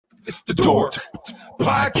It's the Dork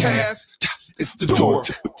Podcast. It's the Dork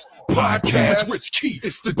Podcast. Rich Keith.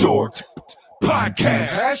 It's the Dork Podcast.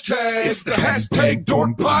 Hashtag. It's the hashtag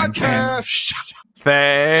Dork Podcast.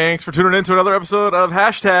 Thanks for tuning in to another episode of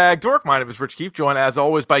Hashtag Dork. My name is Rich Keefe, joined as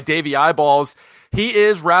always by Davey Eyeballs. He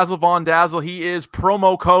is Razzle Von Dazzle. He is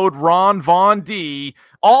promo code Ron Von D.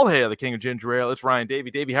 All hail the king of ginger ale. It's Ryan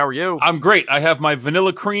Davey. Davey, how are you? I'm great. I have my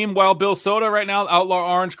vanilla cream Wild Bill soda right now,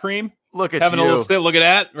 Outlaw Orange Cream. Look at Having you. a little sip. Look at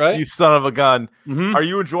that, right? You son of a gun. Mm-hmm. Are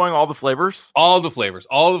you enjoying all the flavors? All the flavors.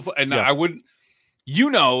 And Yeah. I would,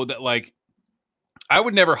 that like, I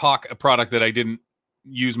would never hawk a product that I didn't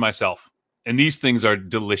use myself. And these things are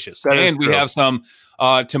delicious. That is and we true. have some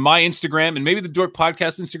to my Instagram and maybe the Dork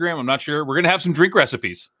Podcast Instagram. I'm not sure. We're going to have some drink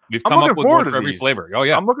recipes. We've I'm come up looking with forward one to for every these. flavor. Oh,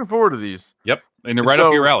 yeah. I'm looking forward to these. Yep. And they're And right so-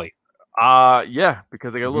 up your alley. Yeah,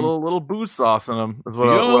 because they got a little booze sauce in them. That's what,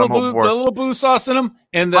 You got what I'm hoping for. a little booze sauce in them.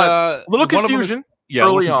 And A little one of them is- confusion yeah, a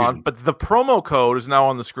little early on, confusion. but the promo code is now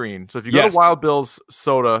on the screen. So if you go Yes. to Wild Bill's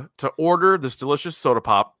Soda to order this delicious soda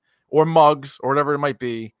pop or mugs or whatever it might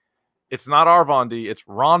be, it's not R Von D, it's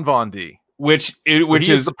Ron Von D. Which He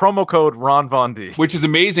is the promo code Ron Von D. which is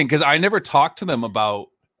amazing because I never talked to them about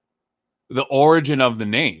the origin of the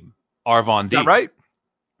name Arvon D. Is that right?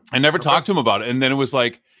 I never Okay. talked to him about it, and then it was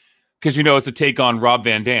like, because it's a take on Rob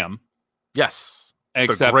Van Dam, Yes.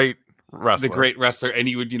 except the great wrestler. the great wrestler, and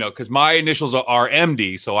he would because my initials are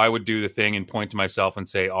RMD, so I would do the thing and point to myself and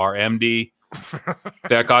say RMD.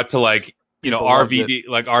 That got to People loved RVD,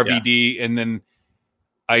 like RVD, and then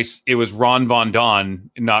it was Ron Von Don,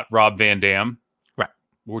 not Rob Van Dam, Right.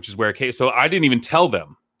 Which is where it came. So I didn't even tell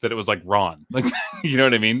them that it was like Ron, like you know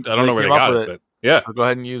what I mean. I don't know where they came up got with it, it. but yeah, So go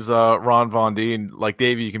ahead and use Ron Von D. And like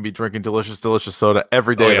Davey, you can be drinking delicious Oh, soda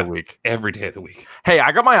every day of the week. every day of the week. Hey,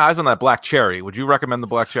 I got my eyes on that black cherry. Would you recommend the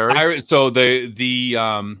black cherry? So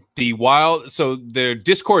the wild, so their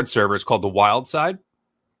Discord server is called the Wild Side,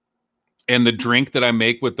 and the drink that I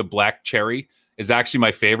make with the black cherry is actually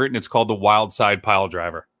my favorite, and it's called the Wild Side Pile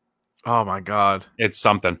Driver. Oh my God. It's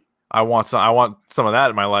something. I want some of that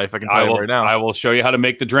in my life. I can tell you right now. I will show you how to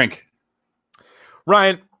make the drink.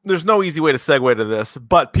 Ryan, there's no easy way to segue to this,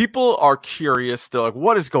 but people are curious still. Like,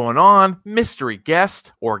 what is going on? Mystery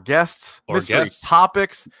guest or guests, Or mystery guests.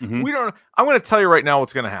 topics. Mhm. We don't. I'm going to tell you right now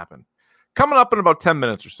what's going to happen. Coming up in about 10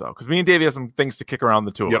 minutes or so, because me and Davey have some things to kick around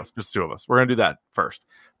the two of Yep. us, just two of us. We're going to do that first.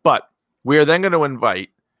 But we are then going to invite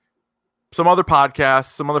some other podcasts,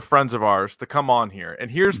 some other friends of ours to come on here. And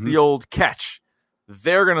here's Mhm. the old catch.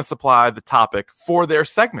 They're going to supply the topic for their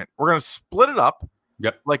segment. We're going to split it up.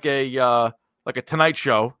 Yep. Like a Tonight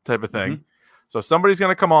Show type of thing. Mm-hmm. So somebody's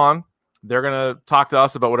going to come on. They're going to talk to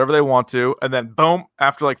us about whatever they want to. And then boom,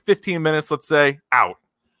 after like 15 minutes, let's say, out.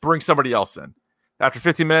 Bring somebody else in. After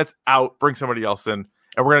 15 minutes, out. Bring somebody else in.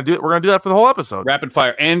 And we're going to do that for the whole episode. Rapid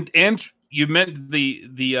fire. And you meant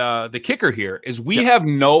the kicker here is we Yeah.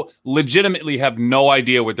 legitimately have no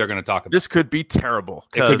idea what they're going to talk about. This could be terrible.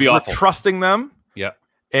 It could be 'cause we're awful. trusting them. Yeah.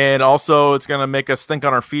 And also, it's going to make us think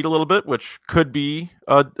on our feet a little bit, which could be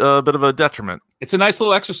a bit of a detriment. It's a nice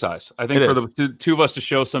little exercise, I think, It for is. the two of us to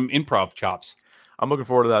show some improv chops. I'm looking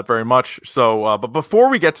forward to that very much. So, but before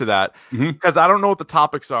we get to that, Mhm. because I don't know what the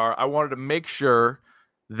topics are, I wanted to make sure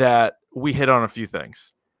that we hit on a few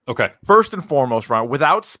things. Okay. First and foremost, Ryan,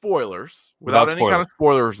 without spoilers, without Without any kind of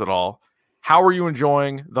spoilers at all, how are you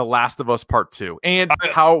enjoying The Last of Us Part 2? And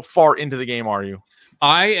how far into the game are you?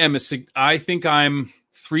 I think I'm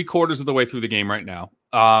 3/4 of the way through the game right now.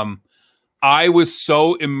 I was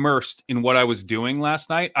so immersed in what I was doing last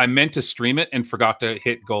night. I meant to stream it and forgot to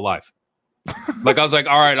hit go live. Like I was like,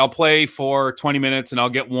 all right, I'll play for 20 minutes and I'll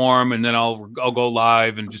get warm and then I'll go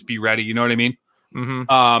live and just be ready. You know what I mean? Mm-hmm.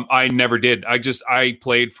 I never did. I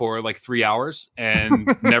played for like 3 hours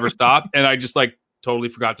and never stopped. And I just like totally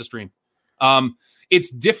forgot to stream. It's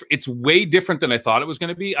different. It's way different than I thought it was going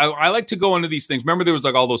to be. I like to go into these things. Remember there was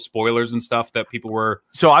like all those spoilers and stuff that people were.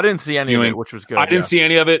 So I didn't see any of Viewing. it, which was good. I didn't see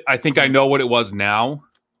any of it. I think I know what it was now.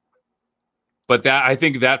 But I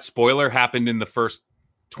think that spoiler happened in the first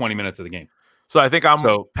 20 minutes of the game. So I think I'm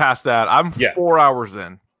So- past that. I'm Yeah. 4 hours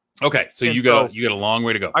in. Okay, so And you got a long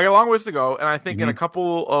way to go. I got a long ways to go, and I think in Mm-hmm. a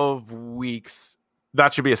couple of weeks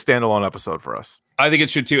that should be a standalone episode for us. I think it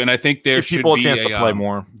should too, and I think there Give should people be a chance to play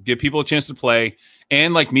more. Give people a chance to play,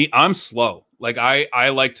 and like me, I'm slow. Like I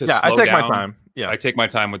like to. Yeah, I slow take down. my time. Yeah, I take my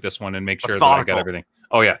time with this one and make sure that I Methodical. got everything.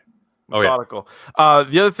 Oh yeah, oh yeah. methodical.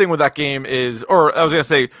 The other thing with that game is, or I was gonna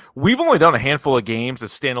say, we've only done a handful of games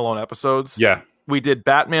as standalone episodes. Yeah, We did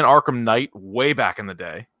Batman Arkham Knight way back in the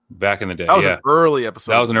day. back in the day. That was Yeah, an early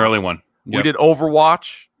episode. that was an early one. We Yep. did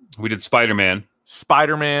Overwatch, We did Spider-Man.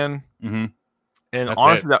 Spider-Man, Mm-hmm. and That's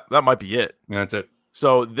honestly, that might be it. That's it.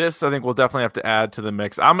 So this, I think, we'll definitely have to add to the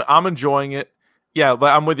mix. I'm enjoying it. Yeah,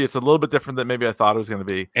 I'm with you. It's a little bit different than maybe I thought it was going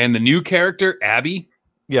to be. And the new character, Abby,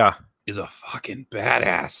 Yeah, is a fucking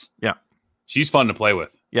badass. Yeah. She's fun to play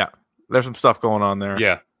with. yeah. There's some stuff going on there.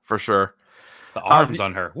 Yeah. For sure. The arms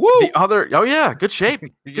on her. Woo! The other, oh yeah, good shape.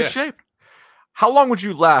 Good Yeah. shape. How long would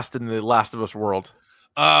you last in the Last of Us world?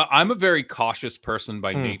 I'm a very cautious person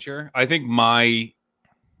by nature. I think my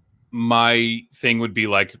thing would be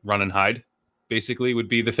like run and hide, basically, would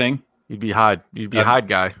be the thing. You'd be hide. You'd be a hide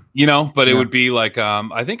guy. You know, but it Yeah. would be like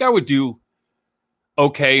I think I would do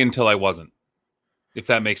okay until I wasn't, if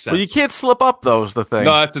that makes sense. Well, you can't slip up though, is the thing.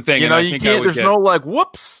 No, that's the thing. You and know, I you think can't, there's no like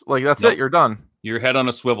whoops. Like that's Nope. it, you're done. your head on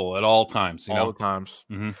a swivel at all times. You All know, the times.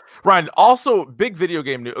 Mhm. Ryan, also big video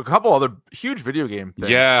game news. A couple other huge video game things,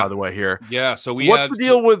 Yeah. by the way, here. yeah. So What's the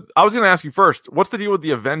deal with, I was going to ask you first, what's the deal with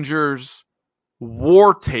the Avengers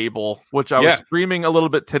War Table, which I was streaming a little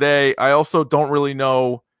bit today. I also don't really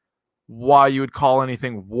know why you would call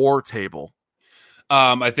anything War Table.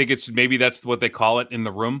 I think it's maybe that's what they call it in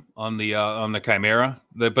the room on the Chimera.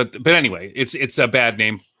 But anyway, it's a bad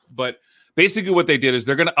name. But basically, what they did is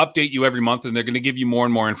they're going to update you every month, and they're going to give you more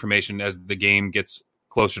and more information as the game gets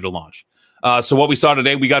closer to launch. So what we saw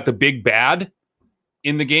today, we got the big bad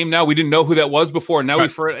in the game. Now we didn't know who that was before. Now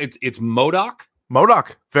it's MODOK.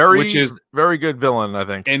 MODOK, very good villain, I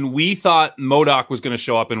think. And we thought MODOK was going to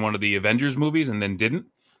show up in one of the Avengers movies, and then didn't.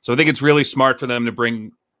 So I think it's really smart for them to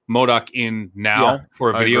bring MODOK in now for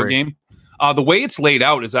a video game. The way it's laid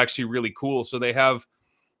out is actually really cool. So they have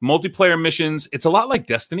multiplayer missions. It's a lot like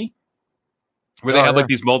Destiny, where they have like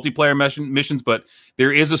these multiplayer missions, but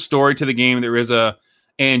there is a story to the game.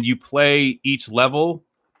 And you play each level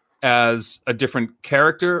as a different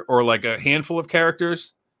character or like a handful of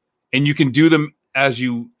characters, and you can do them as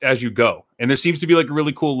you go. And there seems to be like a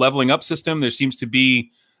really cool leveling up system. There seems to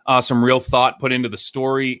be some real thought put into the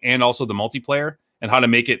story and also the multiplayer and how to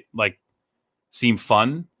make it like seem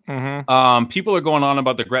fun. Mm-hmm. People are going on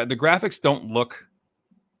about the graphics don't look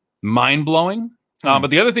mind blowing. But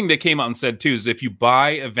the other thing they came out and said too is if you buy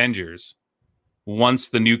Avengers once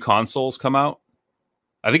the new consoles come out,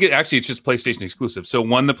 I think it's just PlayStation exclusive. So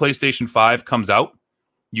when the PlayStation 5 comes out,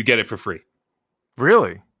 you get it for free.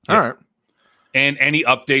 Really? Yeah. All right. And any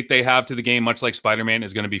update they have to the game, much like Spider-Man,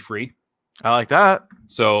 is going to be free. I like that.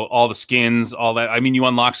 So all the skins, all that. I mean, you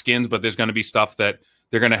unlock skins, but there's going to be stuff that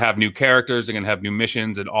they're going to have new characters, they're going to have new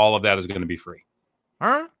missions, and all of that is going to be free. All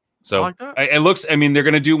right. So I like that. it looks, I mean, they're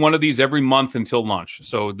going to do one of these every month until launch.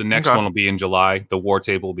 So the next one will be in July. The War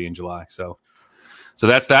Table will be in July. So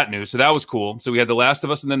that's that news. So that was cool. So we had The Last of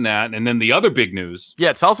Us and then that. And then the other big news.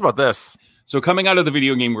 Yeah, tell us about this. So coming out of the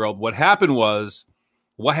video game world, what happened was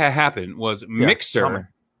Mixer,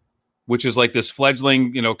 which is like this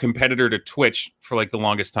fledgling, competitor to Twitch for like the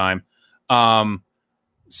longest time,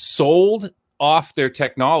 sold off their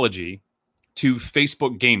technology to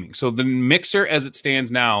Facebook Gaming. So the Mixer, as it stands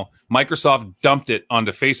now, Microsoft dumped it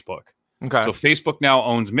onto Facebook. Okay. So Facebook now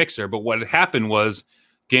owns Mixer. But what had happened was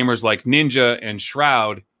gamers like Ninja and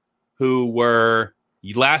Shroud, who were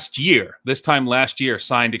this time last year,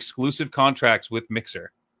 signed exclusive contracts with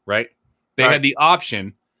Mixer, right? They had the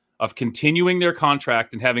option of continuing their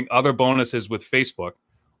contract and having other bonuses with Facebook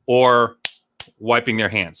or wiping their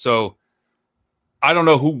hands. So I don't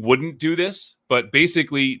know who wouldn't do this, but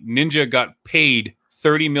basically Ninja got paid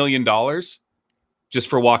 $30 million just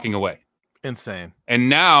for walking away. Insane. And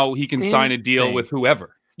now he can sign a deal with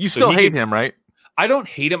whoever. You still hate him, right? I don't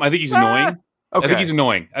hate him. I think he's annoying. Okay. I think he's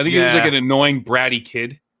annoying. I think he's like an annoying bratty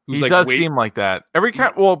kid. He does seem like that.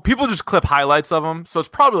 People just clip highlights of him, so it's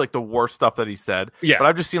probably like the worst stuff that he said. Yeah. But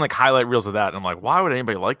I've just seen like highlight reels of that, and I'm like, why would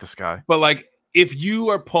anybody like this guy? But like, if you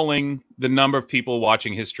are pulling the number of people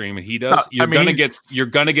watching his stream, and he does, you're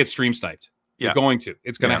gonna get stream sniped. You're going to.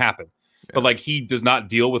 It's gonna happen. Yeah. But like, he does not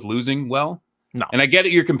deal with losing well. No. And I get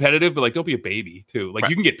it, you're competitive, but like, don't be a baby too. Like,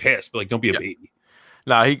 you can get pissed, but like, don't be a baby.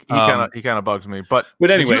 No, he kind of bugs me. But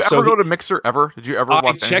anyway, did you ever go to Mixer ever? Did you ever?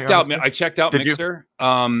 I checked out Mixer.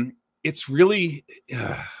 It's really,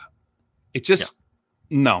 it just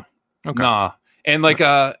no, nah, and like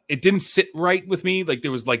it didn't sit right with me. Like there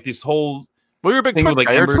was like this whole. Well, you're a big Twitch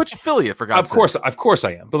guy. You're a Twitch affiliate, for God's sake. Of course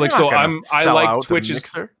I am. But like, so I like Twitch's.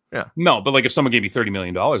 Mixer? Yeah. No, but like if someone gave me $30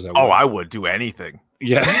 million, I would. Oh, I would do anything.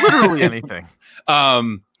 Yeah, literally anything.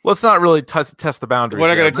 Let's not really test the boundaries. We're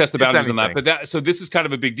not going to test the boundaries on that. But so this is kind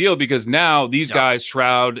of a big deal because now these guys,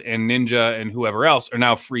 Shroud and Ninja and whoever else, are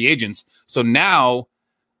now free agents. So now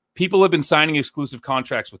people have been signing exclusive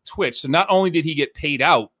contracts with Twitch. So not only did he get paid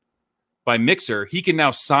out by Mixer, he can now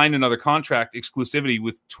sign another contract exclusivity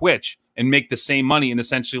with Twitch and make the same money and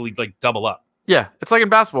essentially like double up. Yeah, it's like in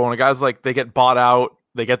basketball when a guy's like they get bought out,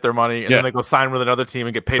 they get their money, and Yeah. then they go sign with another team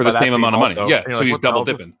and get paid For by the that same team amount of money. also. Yeah, And you're so like, he's what the hell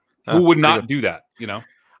double is this? dipping. Yeah, Who would pretty not good. do that? You know?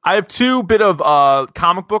 I have two bit of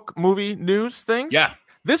comic book movie news things. Yeah.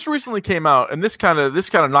 This recently came out, and this kind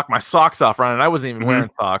of knocked my socks off, Ryan. And I wasn't even wearing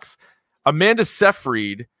socks. Amanda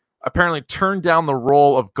Seyfried apparently turned down the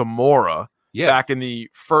role of Gamora back in the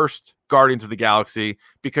first Guardians of the Galaxy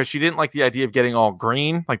because she didn't like the idea of getting all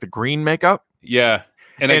green, like the green makeup. Yeah.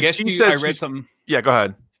 And I guess she said I read something. Yeah, go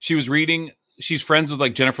ahead. She was reading. She's friends with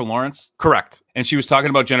like Jennifer Lawrence. Correct. And she was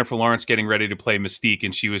talking about Jennifer Lawrence getting ready to play Mystique,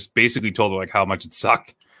 and she was basically told her like how much it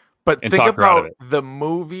sucked. But and think talk her out of about it. the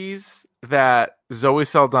movies that Zoe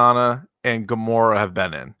Saldana and Gamora have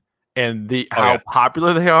been in, and how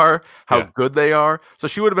popular they are, how good they are. So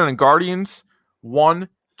she would have been in Guardians 1,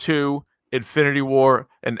 2, Infinity War,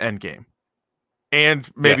 and Endgame, and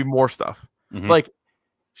maybe more stuff. Like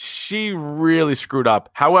she really screwed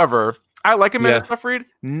up. However, I like Amanda Seyfried,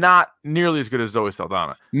 not nearly as good as Zoe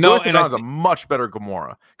Saldana. No, Zoe Saldana is a much better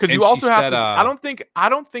Gamora because you and also she have said, to. I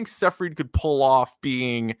don't think Seyfried could pull off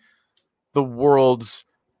being the world's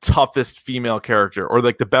toughest female character or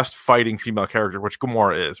like the best fighting female character, which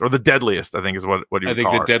Gamora is, or the deadliest. I think is what you I think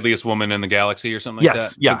call the her. deadliest woman in the galaxy or something like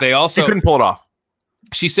that. Yeah. But they also she couldn't pull it off.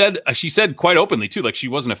 She said quite openly too, like she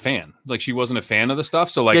wasn't a fan. Like she wasn't a fan of the stuff.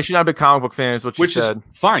 So like, yeah, she's not a big comic book fan. Is what she said. Is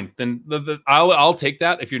fine. Then I'll take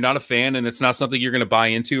that. If you're not a fan and it's not something you're going to buy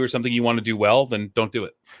into or something you want to do well, then don't do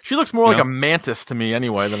it. She looks more like a mantis to me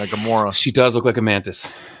anyway than a Gamora. She does look like a mantis.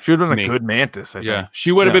 She would have been a good mantis. I think.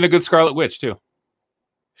 She would have been a good Scarlet Witch too.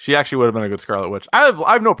 She actually would have been a good Scarlet Witch. I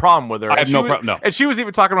have no problem with her. I have no problem. No, and she was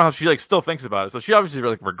even talking about how she like still thinks about it. So she obviously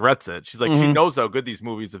really regrets it. She's like she knows how good these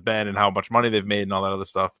movies have been and how much money they've made and all that other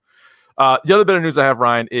stuff. The other bit of news I have,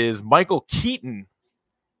 Ryan, is Michael Keaton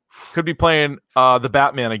could be playing the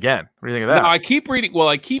Batman again. What do you think of that? No, I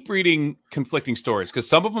keep reading conflicting stories because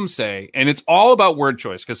some of them say, and it's all about word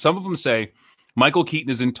choice, because some of them say Michael Keaton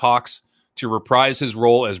is in talks to reprise his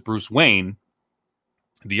role as Bruce Wayne.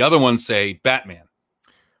 The other ones say Batman.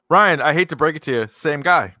 Ryan, I hate to break it to you, same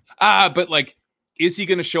guy. But like, is he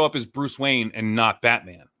going to show up as Bruce Wayne and not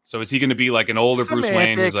Batman? So is he going to be like an older Bruce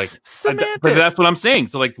Wayne who's like, but that's what I'm saying.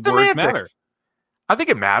 So like the words matter. I think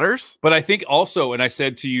it matters. But I think also, and I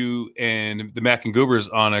said to you and the Mac and Goobers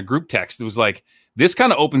on a group text, it was like, this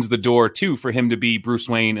kind of opens the door too for him to be Bruce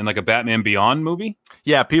Wayne in like a Batman Beyond movie.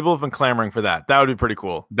 Yeah, people have been clamoring for that. That would be pretty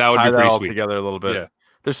cool. That would be pretty sweet. Together a little bit. Yeah.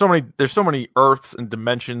 There's so many Earths and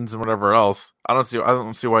dimensions and whatever else. I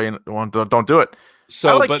don't see why you don't do it.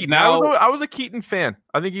 So, like but Keaton. now I was a Keaton fan.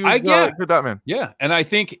 I think he was a good Batman. Yeah, and I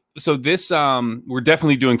think so. This we're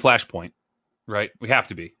definitely doing Flashpoint, right? We have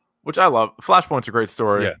to be, which I love. Flashpoint's a great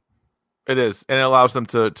story. Yeah, it is, and it allows them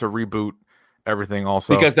to reboot everything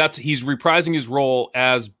also because he's reprising his role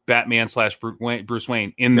as Batman / Bruce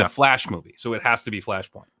Wayne in the Flash movie, so it has to be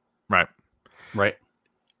Flashpoint. Right.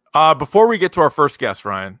 Before we get to our first guest,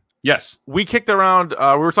 Ryan. Yes, we kicked around.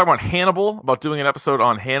 We were talking about Hannibal, about doing an episode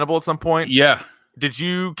on Hannibal at some point. Yeah. Did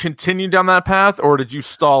you continue down that path, or did you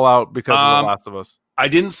stall out because of The Last of Us? I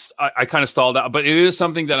didn't. I kind of stalled out, but it is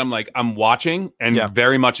something that I'm watching and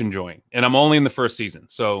very much enjoying, and I'm only in the first season.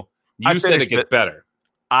 So you said it gets better.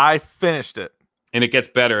 I finished it, and it gets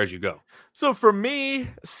better as you go. So for me,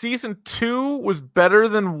 season 2 was better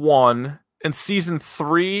than 1, and season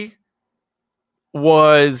 3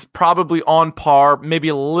 was probably on par, maybe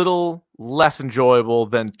a little less enjoyable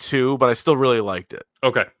than 2, but I still really liked it.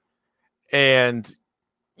 Okay. And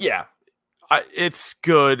yeah, it's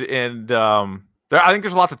good. And I think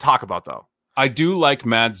there's a lot to talk about, though. I do like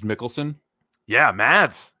Mads Mikkelsen. Yeah,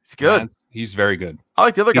 Mads. He's good. He's very good. I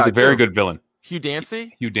like the other guy. He's a very good villain. Hugh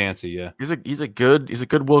Dancy? Hugh Dancy, yeah. He's a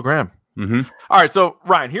good Will Graham. Mm-hmm. All right, so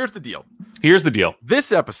Ryan, here's the deal.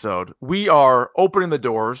 This episode, we are opening the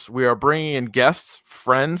doors. We are bringing in guests,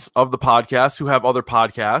 friends of the podcast who have other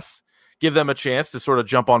podcasts, give them a chance to sort of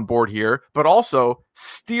jump on board here, but also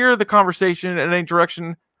steer the conversation in any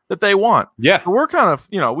direction that they want. Yeah. So we're kind of,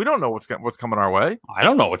 we don't know what's coming our way. I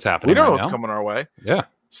don't know what's happening. We don't know what's coming our way. Yeah.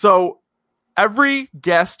 So every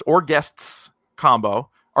guest or guests combo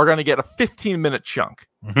are going to get a 15-minute chunk.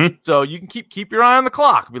 Mm-hmm. So you can keep your eye on the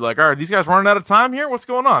clock. Be like, all right, these guys running out of time here. What's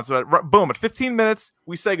going on? So boom, at 15 minutes,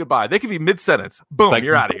 we say goodbye. They could be mid-sentence. Boom,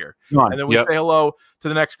 you're out of here. And then we say hello to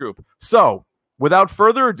the next group. So without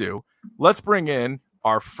further ado, let's bring in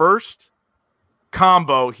our first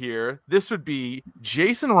combo here. This would be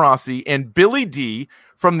Jason Rossi and Billy D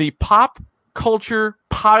from the Pop Culture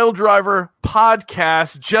Pile Driver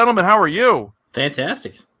podcast. Gentlemen, how are you?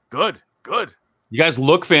 Fantastic. Good. You guys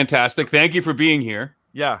look fantastic. Thank you for being here.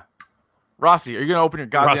 Yeah. Rossi, are you gonna open your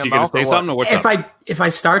goddamn Rossi, you gonna mouth? say or something? Or what's up? If I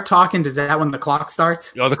start talking, does that when the clock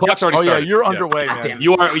starts? Oh, the clock's already Oh yeah, started. you're underway, God man. damn it.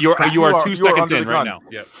 You are 2 seconds under in the right gun. now.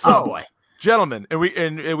 Yeah. Oh boy. Gentlemen, and we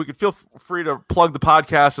could feel free to plug the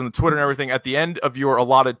podcast and the Twitter and everything at the end of your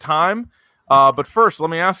allotted time. But first, let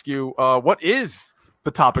me ask you, what is the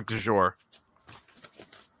topic du jour?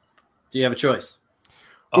 Do you have a choice?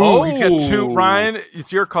 Oh, he's got two. Ryan,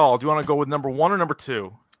 it's your call. Do you want to go with number 1 or number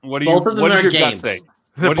 2? What do you? Both of them What does are your games. gut say?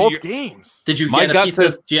 They're What do both you- games. Did you My get a gut piece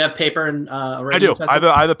says- of? Do you have paper and I writing do. utensil?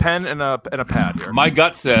 I have a pen and a pad here. My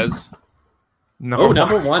gut says, Oh,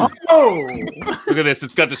 number one. Oh, look at this.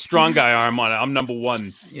 It's got the strong guy arm on it. I'm number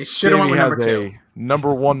 1. you should have went Jamie with has number 2. a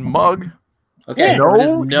number 1 mug. Okay. No, it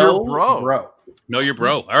is you're no bro. No, you're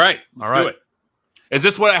bro. All right. Let's All right. do it. Is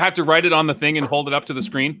this what I have to write it on the thing and hold it up to the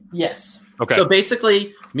screen? Yes. Okay. So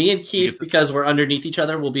basically, me and Keith, get the- because we're underneath each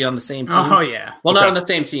other, will be on the same team. Oh yeah. Well, not Okay. on the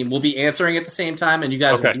same team. We'll be answering at the same time, and you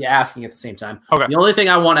guys will Okay. be asking at the same time. Okay. The only thing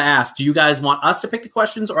I want to ask: do you guys want us to pick the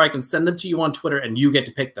questions, or I can send them to you on Twitter and you get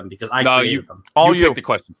to pick them because I No, created them? All you you. pick the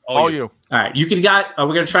question. All you. All right, you can got. We're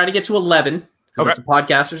gonna try to get to 11 because Okay. it's a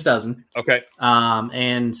podcaster's dozen. Okay.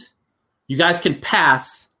 And you guys can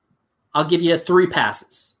pass. I'll give you 3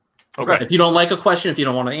 passes. Okay. If you don't like a question, if you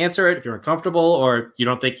don't want to answer it, if you're uncomfortable, or you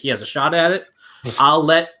don't think he has a shot at it, I'll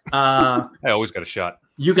let I always got a shot.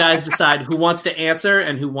 you guys decide who wants to answer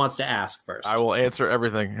and who wants to ask first. I will answer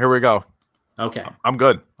everything. Here we go. Okay. I'm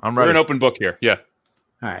good. I'm We're ready. an open book here. Yeah.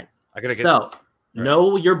 All right. I gotta get. So,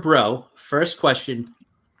 know your bro. First question.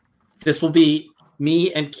 This will be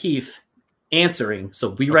me and Keith answering.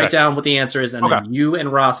 So we write Okay. down what the answer is, and then you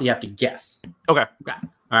and Rossi have to guess. Okay. All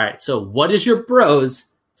right. So, what is your bro's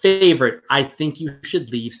favorite? I think you should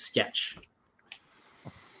leave sketch.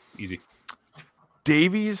 Easy.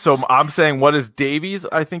 Davies. So I'm saying, what is Davies?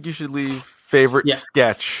 I think you should leave favorite Yeah.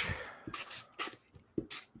 sketch.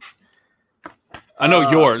 I know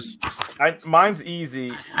yours. Mine's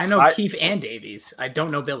easy. I know I- Keith and Davies. I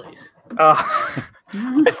don't know Billy's.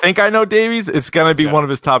 I think I know Davies. It's gonna be Yeah. one of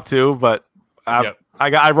his top 2, but Yep.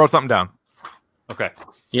 I wrote something down. Okay.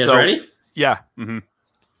 You guys So- ready? Yeah.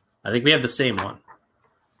 I think we have the same one.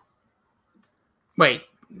 Wait,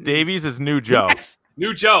 Davies is New Joe.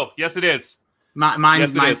 New Joe. Yes, it is. mine.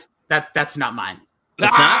 Yes, it mine. is. That's not mine.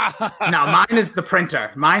 That's not. No, mine is the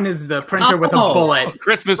printer. Mine is the printer with a Oh. bullet.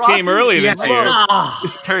 Christmas came early Yeah. this year.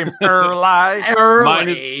 Ah, Carry Early.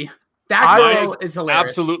 Early. That Mine girl is is hilarious.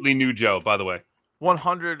 Absolutely New Joe, by the way.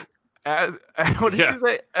 100 as what did Yeah. you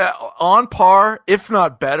say? On par, if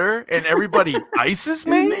not better, and everybody ices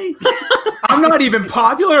me. I'm not even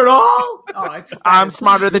popular at all. Oh, it's I'm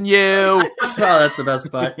smarter than you. oh, that's the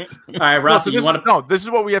best part. All right, Rossi, you want to? No, this is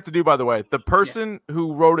what we have to do. By the way, the person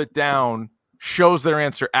who wrote it down shows their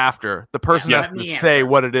answer after. The person Yeah. has Let me to say answer.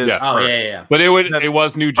 what it is. Yeah. Oh first. yeah. But it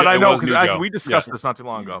was New Joe. But I know it was New because Joe. we discussed Yeah. this not too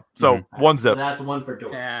long ago. So Mm-hmm. one So zip. that's one for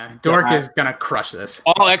Dork. Yeah, Dork Yeah. is gonna crush this.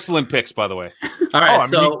 All excellent picks, by the way. All right, I mean,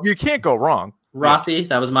 so you can't go wrong. Rossi,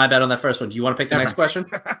 that was my bet on that first one. Do you want to pick the next question?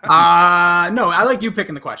 No, I like you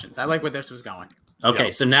picking the questions. I like where this was going.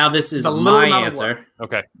 Okay, so now this is It's a little my amount of answer.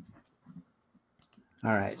 Okay.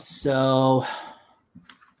 All right, so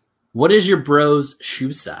what is your bro's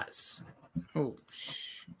shoe size? Oh,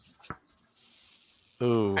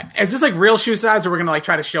 Ooh. is this like real shoe size, or we're gonna like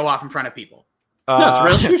try to show off in front of people? No, it's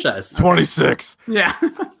real shoe size. 26. Yeah.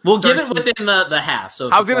 We'll give it 13. within the half. So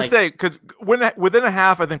if I was it's gonna like- say because within a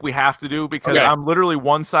half, I think we have to do because Okay. I'm literally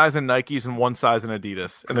one size in Nikes and one size in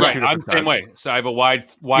Adidas. And they're Right. two I'm different the same sizes. way. So I have a wide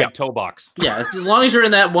Yeah. toe box. yeah, as long as you're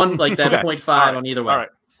in that one, like that Okay. 0.5 All right. on either way. All right.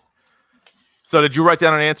 So did you write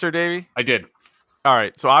down an answer, Davey? I did. All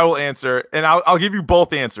right. So I will answer, and I'll give you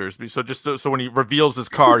both answers. So just so when he reveals his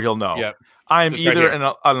card, he'll know. Yep. I am Just right either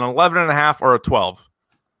here. an 11 and a half or a 12.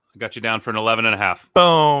 I got you down for an 11 and a half.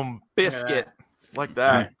 Boom, biscuit, like that.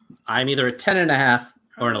 All right. I'm either a 10.5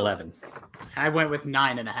 or an 11. I went with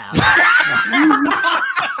 9.5.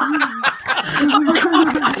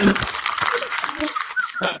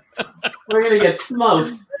 We're gonna get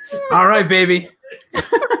smoked. All right, baby.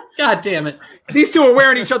 God damn it! These two are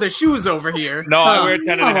wearing each other's shoes over here. No, I wear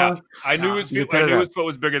 10 and a half. I knew his you foot, did I it knew up. his foot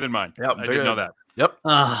was bigger than mine. Yep, I bigger didn't know than- that.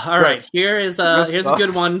 All right, here's a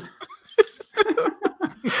good one.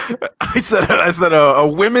 I said a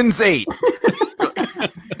women's 8.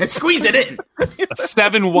 And squeeze it in. A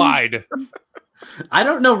 7 wide. I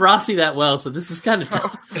don't know Rossi that well, so this is kind of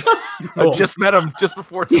tough. I just met him just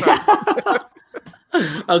before tonight.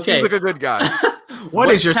 Okay, Seems like a good guy. What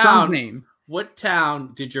is your town- son's name? What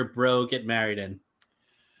town did your bro get married in?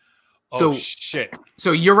 Oh So- shit!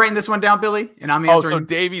 So you're writing this one down, Billy, and I'm Oh, answering. so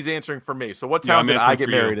Davey's answering for me. So what Yeah, town I'm did I answering get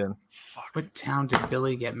for you. married in? What town did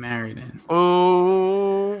Billy get married in?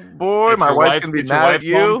 Oh boy, It's my your wife's gonna be it's your mad at wife's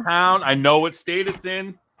you. hometown. I know what state it's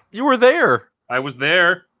in. You were there. I was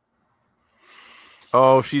there.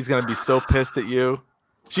 Oh, she's gonna be so pissed at you.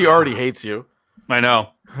 She already hates you. I know.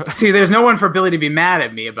 See, there's no one for Billy to be mad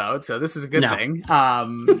at me about, so this is a good No. thing.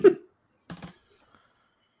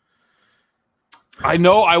 I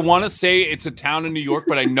know. I want to say it's a town in New York,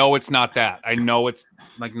 but I know it's not that. I know it's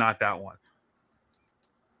like not that one.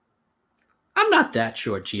 I'm not that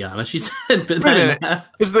short, Gianna. She said Wait a minute.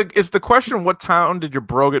 9.5. Is the question what town did your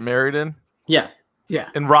bro get married in? Yeah. Yeah.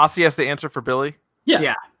 And Rossi has to answer for Billy? Yeah.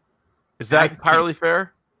 Yeah. Is that I- entirely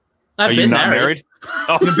fair? I've Are been you not married?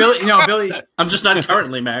 Billy. I'm just not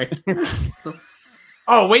currently married.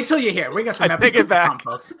 Oh, wait till you hear. We got some I take episodes it back. to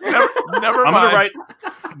come, folks. Never I'm mind. gonna write.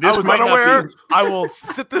 I This was might unaware. not be. I will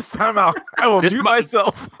sit this time out. I will This mute might-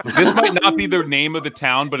 myself. This might not be the name of the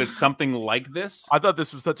town, but it's something like this. I thought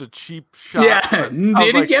this was such a cheap shot. Yeah. I was Didn't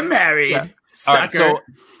like, get married. yeah. All Sucker. right, so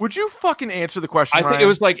would you fucking answer the question? I think Ryan?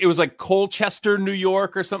 it was like Colchester, New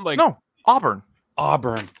York, or something like no Auburn.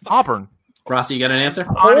 Auburn. Rossi, you got an answer?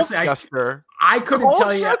 Honestly, Colchester. I couldn't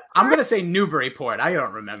tell you. Colchester? I'm going to say Newburyport. I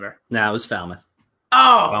don't remember. No, it was Falmouth.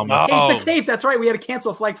 Oh, no. Cape the Cape. That's right. We had to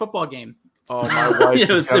cancel a flag football game. Oh my wife. Yeah,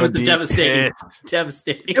 it was is the gonna devastating. be pissed.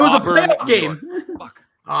 Devastating. It was Auburn, a playoff New game. Fuck.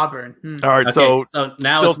 Auburn. All right, Okay, so so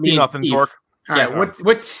now still it's me and nothing, Keith. Dork. All right. Yeah.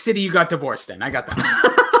 What city you got divorced in? I got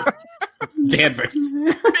that. Danvers.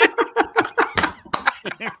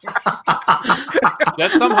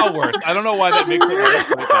 That's somehow worse. I don't know why that makes it worse.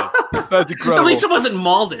 But it does. That's incredible. At least it wasn't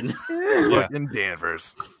Malden. Yeah. in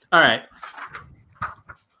Danvers. All right.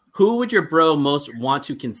 Who would your bro most want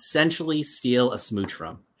to consensually steal a smooch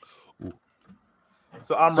from?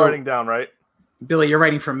 So I'm So- writing down, right? Billy, you're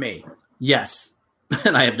writing for me. Yes.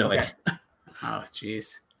 And I have no idea. Oh,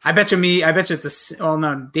 jeez. I bet you it's a. Oh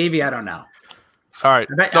no, Davey. I don't know. All right.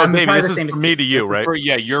 I bet- So I'm maybe probably this the is same as from me to you, It's right? for-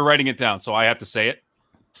 yeah, you're writing it down, so I have to say it.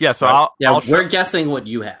 Yeah. So Right. Yeah, I'll we're guessing what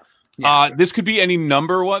you have. Yeah, This could be any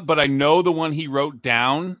number one, but I know the one he wrote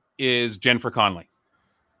down is Jennifer Connelly.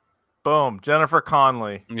 boom. Jennifer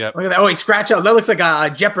Connelly. Yep. Look at that. Oh, he scratched out. That looks like a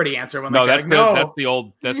Jeopardy answer. When No, like, that's no. that's the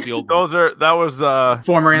old one. That was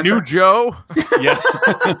Former answer. New Joe. Yeah.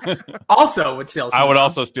 Also would still. I would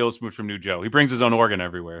also steal a smooch from New Joe. He brings his own organ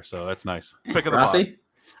everywhere, so that's nice. Pick of the Rossi?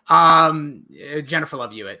 Jennifer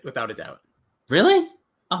Love Hewitt, without a doubt. Really?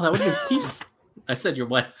 Oh, that would be Keith's. I said your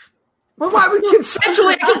wife. Well, why would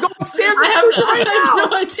consensually? I can go upstairs. I have, and right I now. have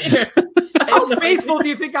no idea. I How have no faithful do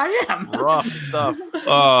you think I am? Rough stuff.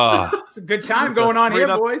 It's a good time going on here,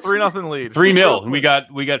 boys. 3-0 lead. 3-0. And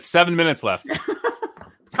we got 7 minutes left.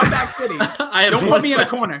 Comeback City. idea. I have Don't no put me in a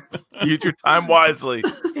idea. corner. Use your time wisely.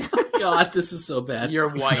 God, this is so bad. Your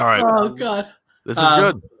wife. All right. Oh God. This is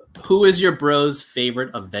good. Who is your bro's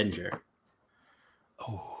favorite Avenger?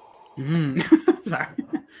 Sorry.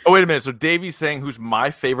 Oh, wait a minute. So Davey's saying who's my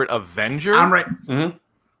favorite Avenger? I'm right. Mhm.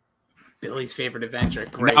 Billy's favorite adventure.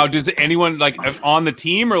 Great. Now, does anyone like on the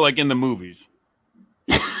team or like in the movies?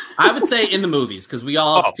 I would say in the movies because we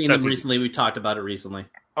all have Oh, seen them that's easy. recently. We talked about it recently.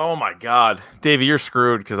 Oh my God, Davey, you're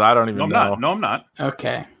screwed because I don't even No, I'm know not. No, I'm not.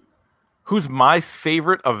 Okay. who's my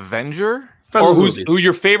favorite Avenger. From Or the who's movies.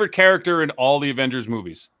 your favorite character in all the Avengers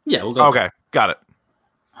movies? Yeah, we'll go. Okay, got it.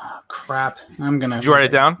 Crap. I'm gonna. Did you write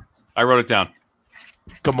it down? I wrote it down.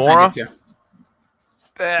 I Gamora. did too.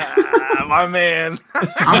 Ah, my man.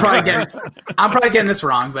 I'm probably getting this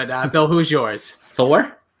wrong, but Bill, who's yours?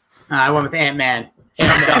 Thor. I went with Ant-Man.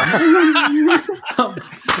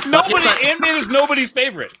 Nobody. Ant-Man is nobody's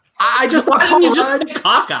favorite. I just Why thought didn't you just Hawkeye- pick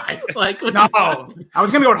Hawkeye? Like, what No, the- I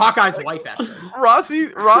was gonna go with Hawkeye's wife. Actually,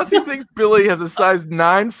 Rossi thinks Billy has a size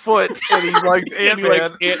 9 foot and he likes And he likes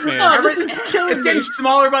Ant-Man. Ant-Man. Oh, this is killing it's getting me.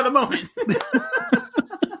 smaller by the moment.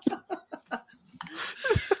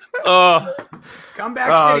 Comeback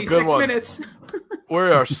Oh, City, good 6 one. minutes. We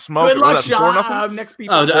are smoking. Good luck, Was that 4-0? Sean. Next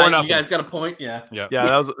people. Oh, nothing. you guys got a point? Yeah. Yeah. Yeah,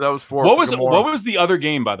 that was 4. What for was Gamora. what was the other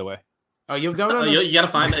game, by the way? Oh, you don't know. You got to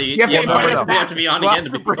find it. You, You have to you invite us have to be on We'll again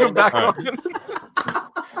have to to be bring him back All on.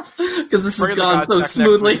 because this has Bring the gone guys so back next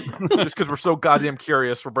smoothly. week. Just because we're so goddamn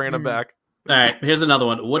curious, we're bringing him back. All right, here's another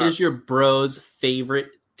one. What is your bro's favorite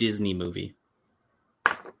Disney movie?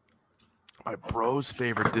 My bro's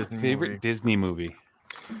favorite Disney movie. Disney movie.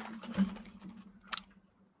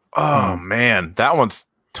 Oh man, that one's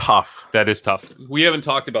tough. That is tough. We haven't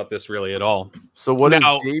talked about this really at all. So what is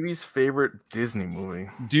Now- Davey's favorite Disney movie?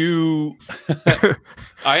 Do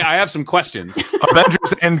I have some questions?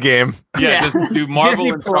 Avengers Endgame. Yeah, do Marvel Disney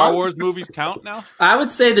and Star Plus? Wars movies count now? I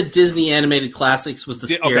would say the Disney animated classics was the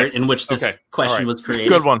Yeah, spirit okay. in which this Okay. question All right. was created.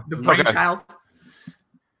 Good one. The Okay. brainchild.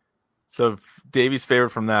 So Davey's favorite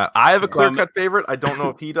from that. I have a clear cut favorite. I don't know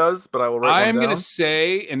if he does, but I will write I'm one going down. to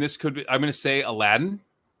say, and this could be, I'm going to say Aladdin.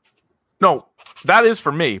 No, that is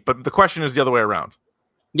for me, but the question is the other way around.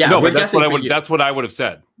 Yeah, No, we're but that's guessing what I for would. you. That's what I would have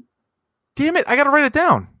said. Damn it, I got to write it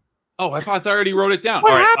down. Oh, I thought I already wrote it down.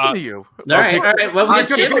 What All right, happened to you? All right. Well, we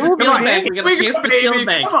got a chance to Come steal on, a bank. We got a chance to steal a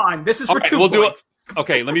bank. Come on, this is for Okay, 2 we'll do it. points.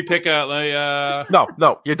 Okay, let me pick a.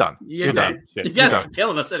 No, you're done. You're done. dead. Shit. You guys Okay. are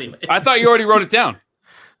killing us anyway. I thought you already wrote it down.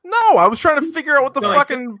 No, I was trying to figure out what the No, like-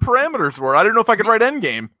 fucking parameters were. I didn't know if I could write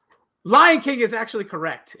Endgame. Lion King is actually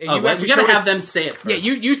correct. And Oh, you well, actually we gotta showed have it- them say it first.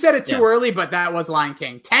 Yeah, you said it too Yeah. early, but that was Lion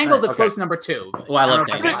King. Tangled, Right, a okay. close number 2. Oh, I love don't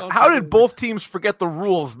know if Tangled. I- How did both teams forget the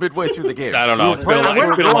rules midway through the game? I don't know. We were It's been a playing lot- it.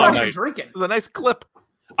 it's been a How long long are you night. drinking? It was a nice clip.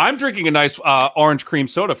 I'm drinking a nice orange cream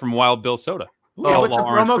soda from Wild Bill Soda. Yeah, what's the Outlaw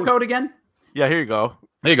orange promo cream. code again? Yeah, here you go.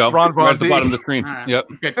 There you go. Ron right at the Von bottom D. of the screen. All right. Yep.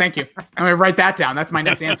 Good, thank you. I'm going to write that down. That's my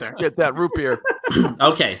next answer. Get that root beer.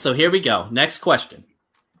 Okay, so here we go. Next question.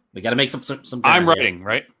 We got to make some. I'm ground here. writing,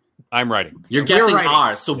 right? I'm writing. You're We're guessing writing.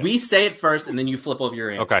 ours, so we say it first, and then you flip over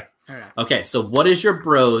your answer. Okay. All right. Okay. So, what is your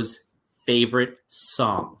bro's favorite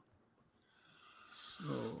song?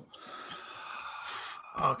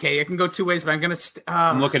 Okay, it can go 2 ways, but I'm going to.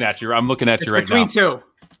 I'm looking at you. I'm looking at It's you right between now. 2.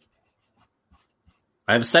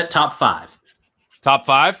 I have a set top 5. Top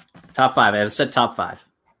 5. Top 5. I have a set top 5.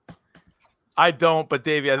 I don't, but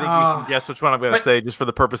Davey, I think you can guess which one I'm going to But- say just for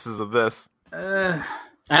the purposes of this.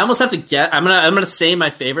 I almost have to get. I'm gonna say my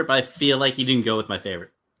favorite, but I feel like you didn't go with my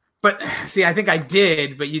favorite. But see, I think I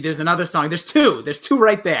did. But there's another song. There's 2. There's 2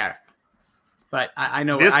 right there. But I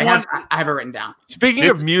know This I one- have it written down. Speaking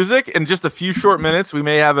of music, in just a few short minutes, we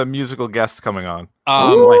may have a musical guest coming on.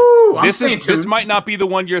 Ooh, I'm This staying is this tuned. might not be the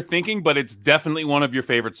one you're thinking, but it's definitely one of your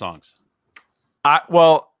favorite songs. I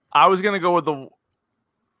was going to go with the.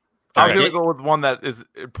 I was Alright. going to go with one that is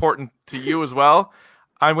important to you as well.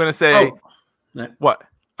 I'm going to say Oh. what?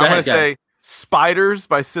 Go I'm going ahead, to go say "Spiders"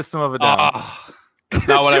 by System of a Down. That's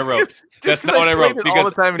not what I wrote. That's Just not what I wrote played it all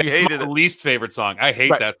the time and you that's hated my it. least favorite song. I hate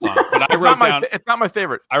Right. that song. But I It's wrote not down. it's not my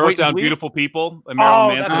favorite. I wrote Wait and down Bleed? "Beautiful People" and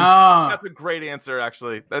Marilyn that's Manson. That's a great answer,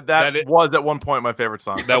 actually. That That was at one point my favorite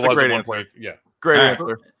song. That That's was a great at one answer. point. Yeah. Great All right.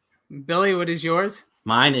 answer. Billy, what is yours?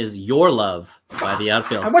 Mine is "Your Love" by The I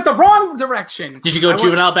Outfield. went the wrong direction. Did you go I went-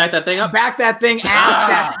 juvenile? Back that thing up. Back that thing,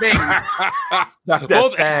 ass that thing. Back that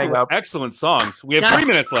Both thing excellent, up. excellent songs. We have God. 3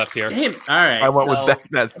 minutes left here. Damn. All right. I went so with back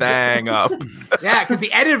that thing up. Yeah, because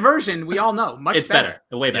the edited version we all know much It's better.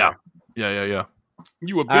 Way better. Yeah.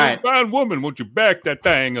 You a big right. fine woman, won't you back that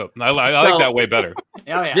thing up? I like So- that way better. Oh,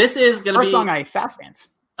 yeah. This is gonna first be. song I fast dance.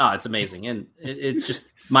 Oh, it's amazing, and it's just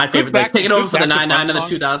my Good favorite. back- Like, take it good over for the back to 99 and the front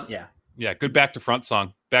song. 2000. Yeah. Yeah, good back to front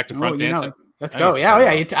song. Back to front Oh, you know dancing. it. Let's I go. know Yeah, what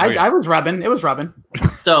yeah. you're talking about. I was rubbing. It was rubbing.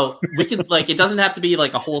 So we could like it doesn't have to be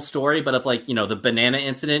like a whole story, but if like the banana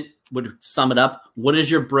incident would sum it up. What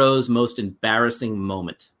is your bro's most embarrassing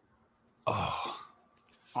moment?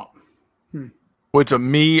 Which of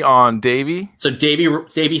me on Davey? So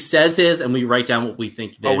Davey says his, and we write down what we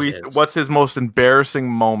think theirs is. What's his most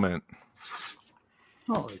embarrassing moment?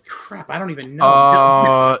 Holy crap! I don't even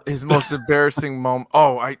know. His most embarrassing moment.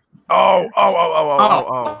 Oh.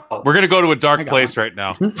 We're gonna go to a dark I got place right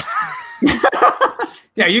now.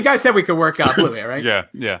 Yeah, you guys said we could work out Bluey, right?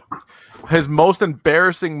 Yeah. His most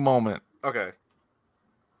embarrassing moment. Okay.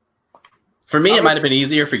 For me, it might have been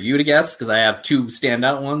easier for you to guess because I have 2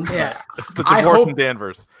 standout ones. Yeah. The I divorce hope- from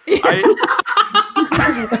Danvers.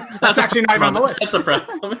 That's actually not even on the list. That's a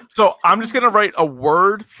problem. So I'm just gonna write a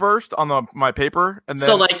word first on my paper, and then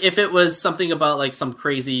So, like, if it was something about like some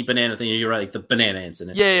crazy banana thing, you're right, like the banana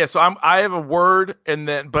incident. yeah. So I have a word, and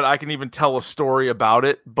then but I can even tell a story about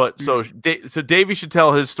it. But so Davey should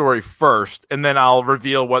tell his story first, and then I'll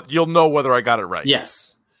reveal what you'll know whether I got it right.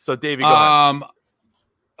 Yes. So Davey, go ahead.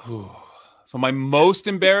 So my most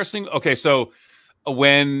embarrassing. Okay, so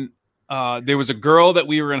when there was a girl that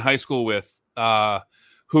we were in high school with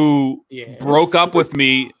who Yes. broke up with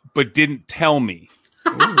me but didn't tell me.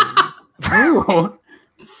 Ooh.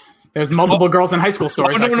 There's multiple girls in high school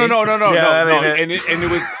stories. Oh, I see. no. Yeah, that ain't it. And it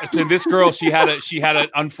was so this girl. She had an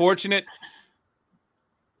unfortunate.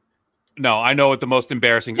 No, I know what the most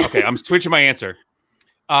embarrassing. Okay, I'm switching my answer.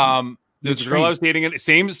 There's a girl I was dating, and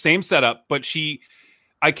same setup, but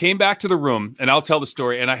I came back to the room, and I'll tell the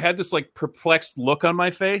story. And I had this like perplexed look on my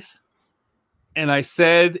face, and I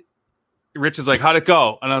said, Rich is like, how'd it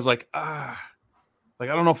go? And I was like, I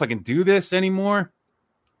don't know if I can do this anymore.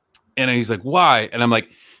 And he's like, why? And I'm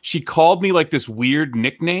like, she called me like this weird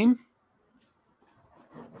nickname.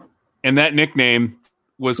 And that nickname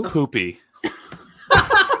was Poopy.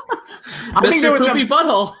 Mr. Poopy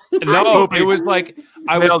Butthole. No, it was like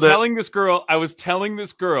I was telling this girl.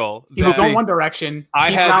 He was going one direction.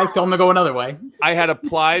 I told him to go another way. I had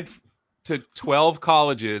applied to 12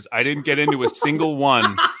 colleges. I didn't get into a single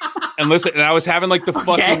one. And listen, and I was having like the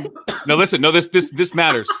fucking. No, listen, no, this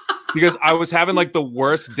matters because I was having like the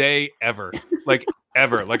worst day ever, like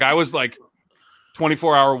ever. Like I was like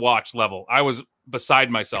 24-hour watch level. I was beside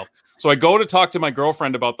myself. So I go to talk to my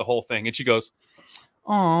girlfriend about the whole thing, and she goes,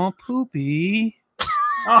 "Oh, Poopy."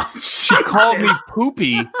 She called me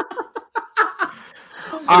Poopy.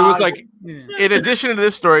 And it was like, in addition to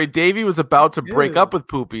this story, Davey was about to break up with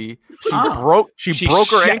Poopy. She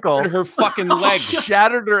broke her ankle. Her fucking leg.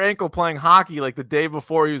 Shattered her ankle playing hockey like the day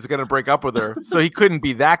before he was going to break up with her. So he couldn't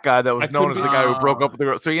be that guy that was known as the guy who broke up with the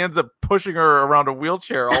girl. So he ends up pushing her around a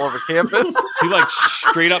wheelchair all over campus. She like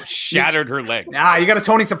straight up shattered her leg. Nah, you got a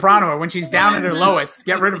Tony Soprano when she's down at her lowest.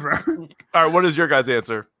 Get rid of her. All right, what is your guys'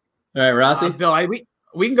 answer? All right, Rossi. Bill,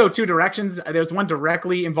 we can go two directions. There's one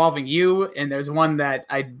directly involving you, and there's one that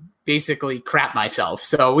I basically crap myself.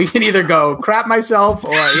 So we can either go crap myself or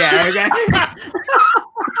okay.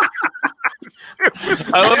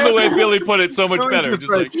 I love the way Billy put it so much better.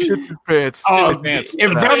 Just like shits and pants.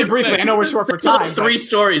 Very briefly, I know we're short for time. 3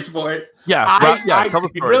 stories for it.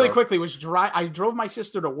 Really quickly I drove my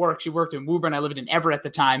sister to work. She worked in Woburn. I lived in Everett at the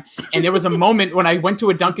time, and there was a moment when I went to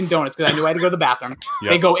a Dunkin' Donuts because I knew I had to go to the bathroom.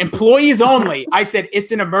 Yep. They go employees only. I said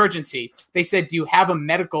it's an emergency. They said, do you have a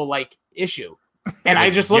medical issue? And I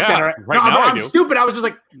just looked at her. I'm stupid. I was just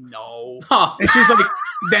like, no. Huh. And she's like,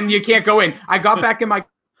 then you can't go in. I got back in my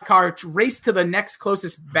car, raced to the next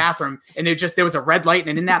closest bathroom, and there was a red light.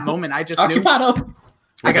 And in that moment, I just knew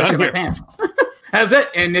I got to shit my pants. That's it.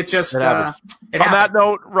 And it just on that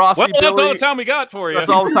note, Rossi, Billy, that's all the time we got for you. That's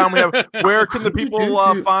all the time we have. Where can the people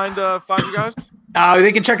find you guys?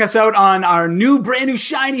 They can check us out on our brand new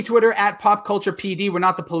shiny Twitter at Pop Culture PD. We're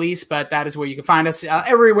not the police, but that is where you can find us.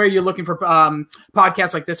 Everywhere you're looking for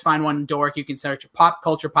podcasts like this, find one dork. You can search Pop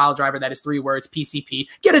Culture Pile Driver. That is 3 words, PCP.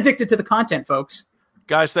 Get addicted to the content, folks.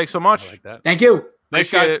 Guys, thanks so much. I like that. Thank you. Thanks,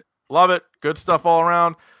 guys. Love it. Good stuff all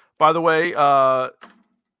around. By the way,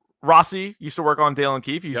 Rossi used to work on Dale and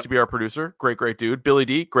Keefe. He used to be our producer. Great dude. Billy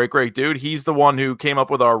D, great dude. He's the one who came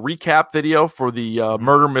up with our recap video for the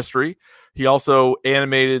murder mystery. He also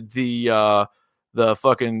animated the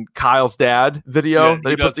fucking Kyle's dad video that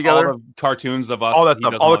he put together. All the cartoons of us. All that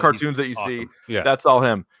stuff. All the cartoons that you see. Yeah. That's all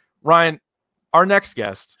him. Ryan, our next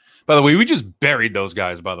guest. By the way, we just buried those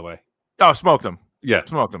guys, by the way. Oh, smoked them. Yeah.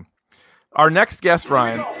 Smoked them. Our next guest,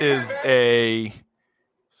 Ryan, is a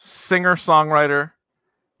singer-songwriter.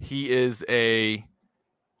 He is a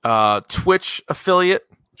Twitch affiliate.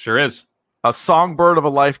 Sure is. A songbird of a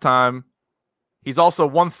lifetime. He's also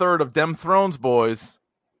 1/3 of Dem Thrones Boys.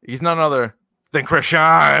 He's none other than Chris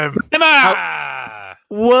Scheim.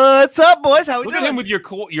 What's up, boys? How we Look doing? at him with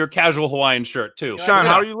your casual Hawaiian shirt, too. Scheim,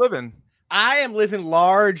 how are you living? I am living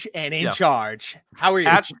large and in charge. How are you?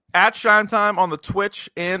 At Scheim Time on the Twitch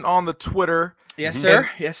and on the Twitter. Yes, sir. And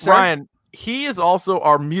yes, sir. Ryan, he is also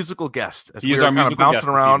our musical guest. As he is we are our kind of bouncing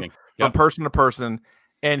around from Yep. person to person.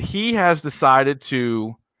 And he has decided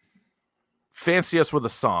to fancy us with a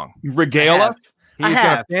song. Regale us? He's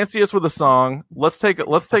going to fancy us with a song. Let's take a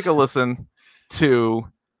listen to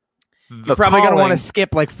the You're probably going to want to Calling.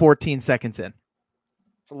 skip like 14 seconds in.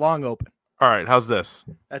 It's a long open. All right, how's this?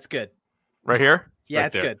 That's good. Right here? Yeah, Right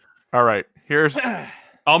it's there. good. All right, here's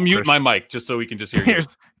I'll mute my mic just so we can just hear you.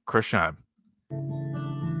 here's Chris Scheim.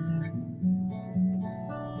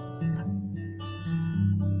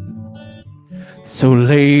 So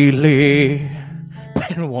lately,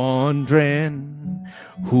 been wondering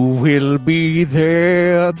who will be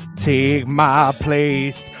there to take my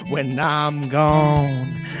place when I'm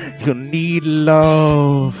gone. You'll need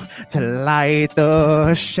love to light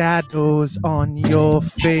the shadows on your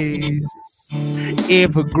face.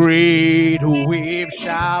 If a great wave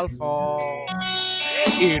shall fall,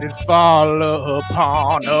 it'll fall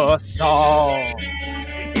upon us all.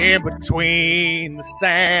 In between the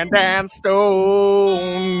sand and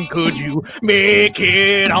stone, could you make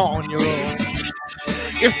it on your own?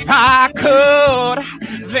 If I could,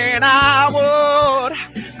 then I would.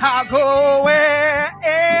 I'll go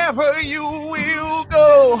wherever you will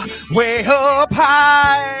go, way up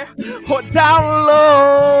high or down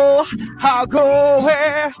low. I'll go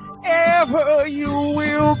wherever you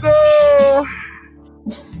will go.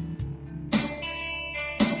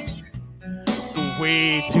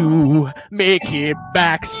 way to make it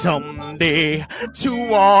back someday, to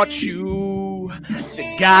watch you,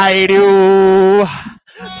 to guide you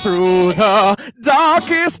through the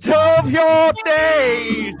darkest of your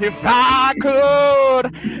days. If I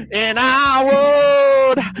could, and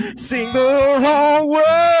I would sing the wrong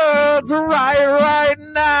words right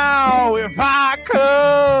now. If I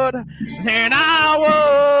could, then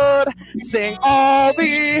I would sing all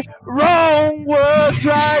the wrong words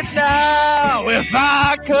right now. If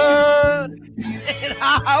I could, then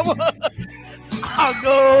I would. I'll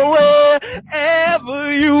go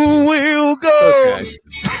wherever you will go. Okay.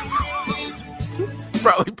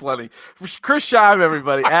 Probably plenty. Chris Scheim,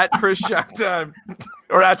 everybody, at Chris Scheim Time.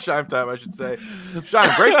 Or at Scheim Time, I should say.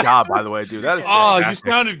 Scheim, great job, by the way, dude. That is fantastic.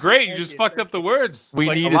 You sounded great. You just fucked up the words. We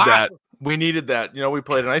needed that. We needed that. You know, we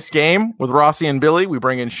played a nice game with Rossi and Billy. We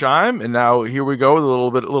bring in Scheim, and now here we go with a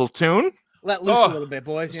little tune. Let loose a little bit,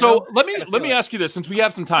 boys. So let me ask you this, since we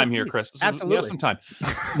have some time here, Chris. Absolutely, we have some time.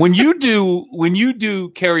 When you do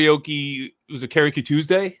karaoke, was it Karaoke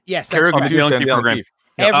Tuesday? Yes, that's karaoke Tuesday program.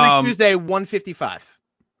 Every Tuesday, 1:55.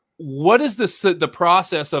 What is the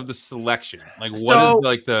process of the selection? Like, what is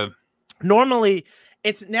like the normally?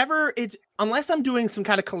 It's unless I'm doing some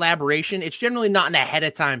kind of collaboration. It's generally not an ahead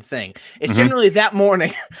of time thing. It's generally that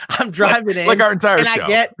morning I'm driving in, like our entire show.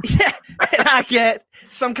 I get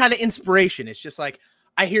some kind of inspiration. It's just like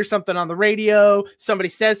I hear something on the radio, somebody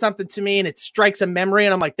says something to me, and it strikes a memory,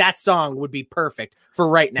 and I'm like, that song would be perfect for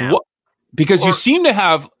right now. Because you seem to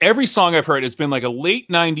have every song I've heard. It's been like a late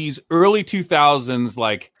 '90s, early 2000s,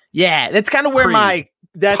 like that's kind of where my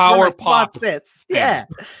power pop fits. Yeah.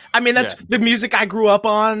 I mean, that's the music I grew up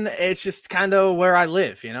on. It's just kind of where I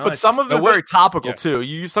live, you know. But some of them are very topical too.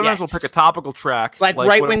 You sometimes will pick a topical track. Like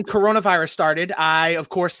right when coronavirus started, I of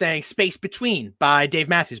course sang Space Between by Dave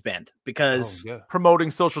Matthews Band because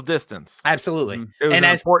promoting social distance. Absolutely. It was an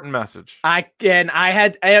important message. That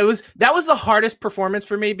was the hardest performance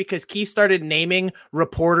for me because Keith started naming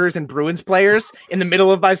reporters and Bruins players in the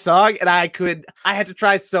middle of my song, and I had to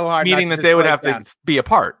try so hard. Meaning that they would have to be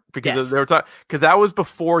apart because they were talking, because that was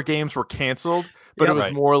before games were canceled, but it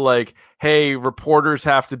was more like, hey, reporters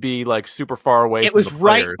have to be like super far away. It was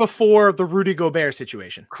right before the Rudy Gobert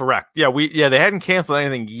situation. Correct. Yeah, they hadn't canceled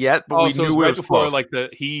anything yet, but we knew it was before close. Like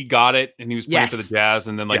he got it and he was playing for the Jazz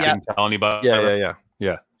and then didn't tell anybody.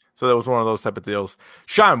 Yeah. So that was one of those type of deals.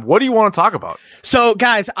 Scheim, what do you want to talk about? So,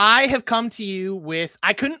 guys, I have come to you with,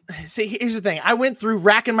 here's the thing. I went through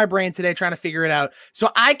racking my brain today trying to figure it out.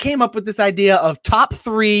 So I came up with this idea of top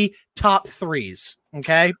threes.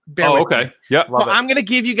 Okay. Okay. Yeah. Well, I'm going to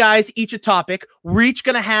give you guys each a topic. We're each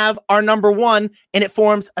going to have our number one, and it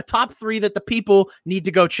forms a top three that the people need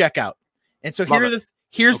to go check out. And so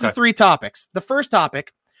here's the three topics. The first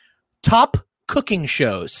topic, top cooking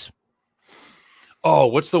shows. Oh,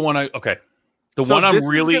 what's the one one I'm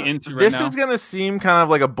really into right now? This is going to seem kind of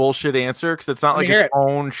like a bullshit answer because it's not like its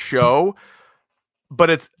own show,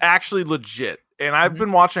 but it's actually legit. And I've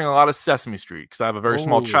been watching a lot of Sesame Street because I have a very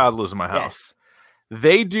small child who lives in my house. Yes.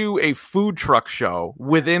 They do a food truck show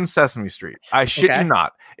within Sesame Street. I shit you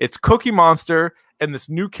not. It's Cookie Monster and this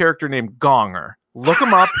new character named Gonger. Look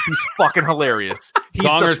him up. He's fucking hilarious.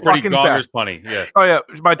 Gonger's funny. Yeah. Oh, yeah.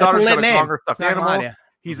 My daughter's got a Gonger stuffed animal.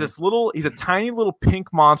 He's he's a tiny little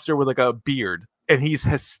pink monster with like a beard, and he's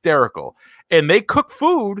hysterical. And they cook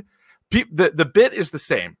food. The bit is the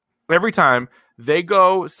same. Every time they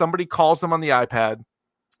go, somebody calls them on the iPad.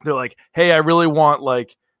 They're like, hey, I really want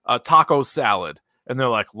like a taco salad. And they're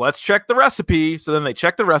like, let's check the recipe. So then they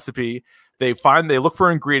check the recipe. They look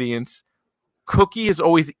for ingredients. Cookie has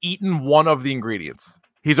always eaten one of the ingredients.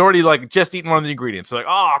 He's already like just eaten one of the ingredients. So like,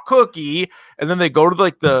 Cookie. And then they go to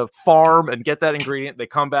like the farm and get that ingredient. They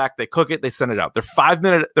come back, they cook it, they send it out. They're 5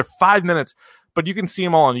 minutes, but you can see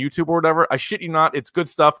them all on YouTube or whatever. I shit you not. It's good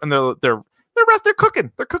stuff. And they're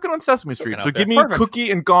cooking. They're cooking on Sesame Street. So give me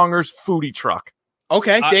Cookie and Gonger's foodie truck.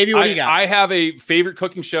 Okay, Davey, what do you got? I have a favorite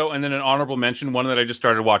cooking show and then an honorable mention, one that I just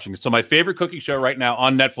started watching. So my favorite cooking show right now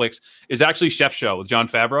on Netflix is actually Chef Show with Jon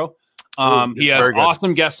Favreau. He has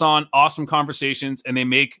awesome guests on, awesome conversations, and they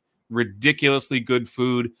make ridiculously good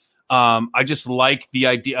food. I just like the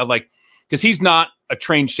idea of because he's not a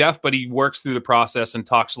trained chef, but he works through the process and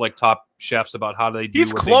talks to like top chefs about how they do.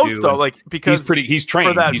 He's what close they do. Though, because he's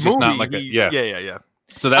trained. He's just not like yeah.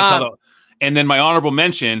 So that's how. And then my honorable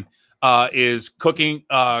mention is cooking.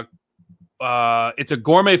 It's a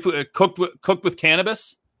gourmet food cooked with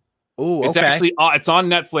cannabis. Oh, it's actually it's on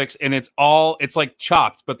Netflix and it's like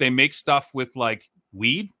Chopped, but they make stuff with like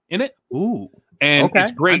weed in it. Ooh, and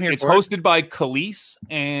it's great. It's hosted by Khalees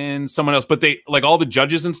and someone else, but they like all the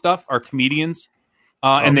judges and stuff are comedians,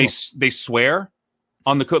 and they swear.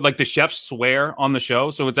 on the like the chefs swear on the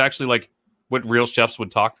show, so it's actually like what real chefs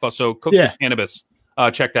would talk about. So Cooked with Cannabis,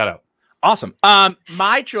 check that out. Awesome.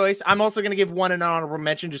 My choice, I'm also going to give one an honorable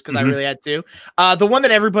mention just because I really had to. The one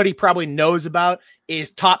that everybody probably knows about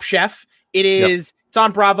is Top Chef. It is it's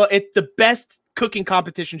on Bravo. It's the best cooking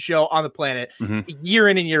competition show on the planet. Year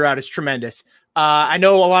in and year out. It's tremendous. I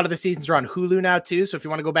know a lot of the seasons are on Hulu now too, so if you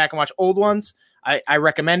want to go back and watch old ones, I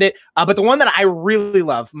recommend it. But the one that I really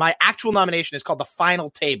love, my actual nomination is called The Final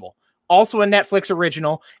Table. Also a Netflix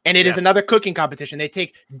original, and it is another cooking competition. They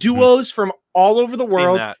take duos from all over the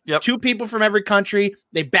world, 2 people from every country.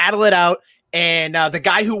 They battle it out, and the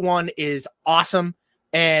guy who won is awesome.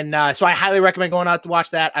 And so I highly recommend going out to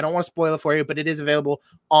watch that. I don't want to spoil it for you, but it is available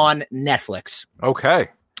on Netflix. Okay.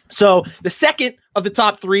 So the second of the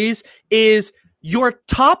top 3s is your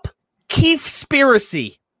top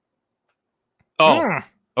Keefspiracy. Oh,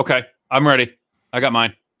 okay. I'm ready. I got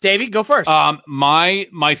mine. Davey, go first.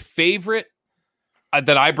 My favorite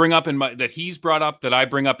that I bring up that he's brought up that I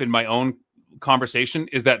bring up in my own conversation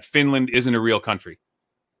is that Finland isn't a real country.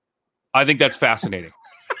 I think that's fascinating.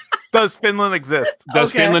 Does Finland exist?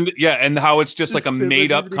 Does Finland? Yeah, and how it's just like a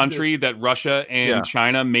made-up country that Russia and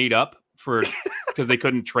China made up because they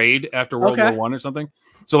couldn't trade after World War I or something.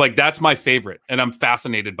 So like that's my favorite, and I'm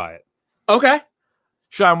fascinated by it. Okay.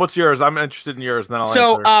 Sean, what's yours? I'm interested in yours, and then I'll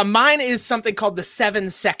answer. Mine is something called the 7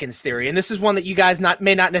 seconds theory, and this is one that you guys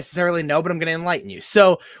may not necessarily know, but I'm going to enlighten you.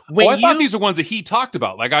 So when I thought these are ones that he talked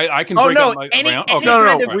about. Like I can break up my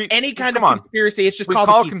any kind of conspiracy. It's just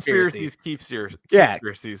called conspiracies. Yeah,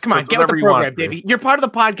 come on, get with the program, Davey. You're part of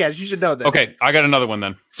the podcast. You should know this. Okay, I got another one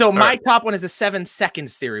then. So my top one is the 7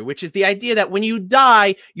 seconds theory, which is the idea that when you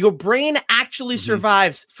die, your brain actually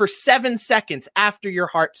survives for 7 seconds after your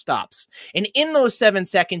heart stops, and in those 7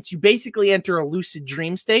 seconds, you basically enter a lucid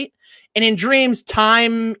dream state. And in dreams,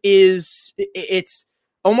 time it's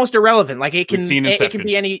almost irrelevant. Like it can be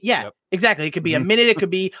any, exactly. It could be a minute. It could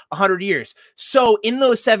be 100 years. So in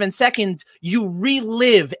those 7 seconds, you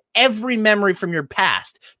relive every memory from your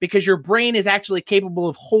past because your brain is actually capable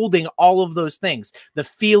of holding all of those things, the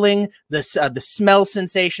feeling, the smell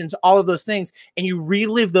sensations, all of those things. And you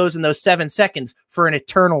relive those in those 7 seconds for an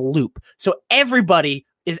eternal loop. So everybody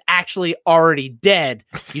is actually already dead.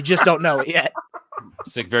 You just don't know it yet.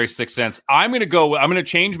 Very Sixth Sense. I'm going to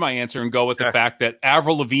change my answer and go with the fact that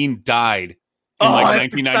Avril Lavigne died in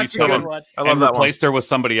 1997 and replaced her with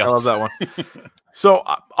somebody else. I love that one. So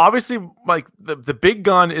obviously, like the big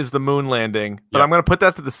gun is the moon landing, but I'm going to put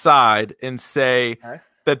that to the side and say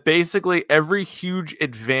that basically every huge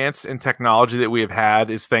advance in technology that we have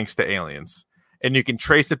had is thanks to aliens. And you can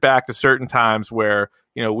trace it back to certain times where,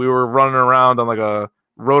 we were running around on like a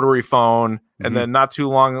rotary phone, and then not too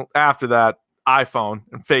long after that, iPhone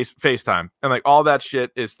and FaceTime, and like all that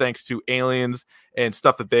shit is thanks to aliens and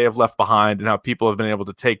stuff that they have left behind, and how people have been able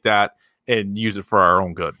to take that and use it for our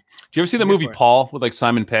own good. Do you ever see the movie Paul with like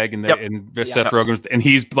Simon Pegg and Seth Rogen, and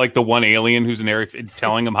he's like the one alien who's in there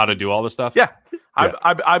telling him how to do all this stuff?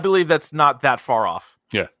 I believe that's not that far off.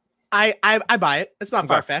 I buy it. It's not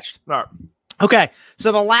far fetched. All right. Okay,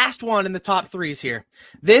 so the last one in the top 3s here.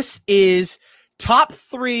 This is top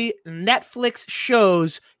 3 Netflix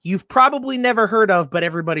shows you've probably never heard of, but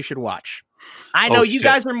everybody should watch. I know you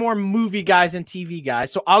guys are more movie guys and TV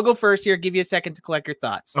guys, so I'll go first here. Give you a second to collect your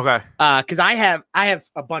thoughts. Okay. Because I have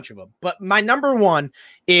a bunch of them, but my number one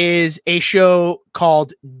is a show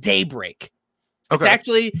called Daybreak. It's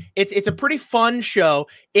actually it's a pretty fun show.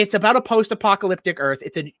 It's about a post-apocalyptic Earth.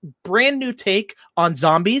 It's a brand new take on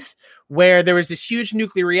zombies, where there was this huge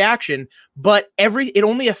nuclear reaction, but it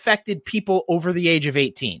only affected people over the age of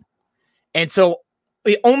 18. And so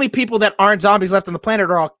the only people that aren't zombies left on the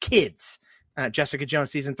planet are all kids. Jessica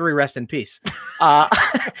Jones season 3, rest in peace.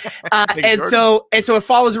 And so it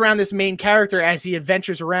follows around this main character as he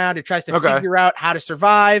adventures around. It tries to figure out how to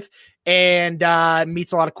survive, and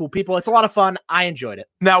meets a lot of cool people. It's a lot of fun. I enjoyed it.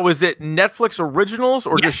 Now, was it Netflix originals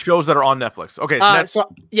or just shows that are on Netflix? Okay.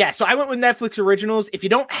 So I went with Netflix originals. If you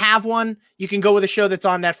don't have one, you can go with a show that's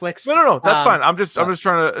on Netflix. No, that's fine. I'm just trying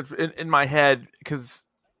to in my head, because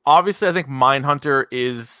obviously I think Mindhunter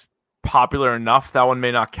is popular enough. That one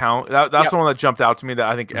may not count. That's the one that jumped out to me that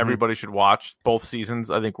I think everybody should watch. Both seasons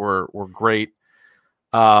I think were great.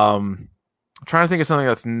 I'm trying to think of something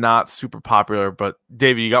that's not super popular, but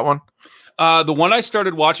Davey, you got one? The one I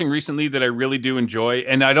started watching recently that I really do enjoy,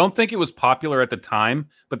 and I don't think it was popular at the time,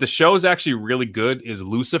 but the show is actually really good, is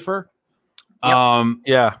Lucifer.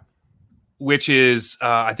 Which is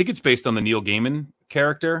I think it's based on the Neil Gaiman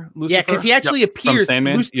character, Lucifer. Yeah, because he actually appears.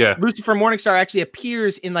 Sandman. Lucifer Morningstar actually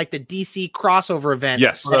appears in like the DC crossover event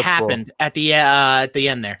that happened at the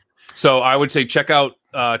end there. So I would say check out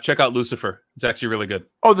Lucifer. It's actually really good.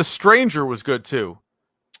 Oh, The Stranger was good too.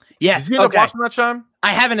 Yes. Did you end up watching that, Chime?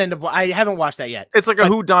 I haven't watched that yet. It's like a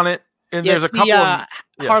whodunit, and there's a couple of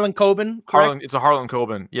Harlan Coben. Correct? It's a Harlan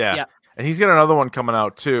Coben. Yeah. And he's got another one coming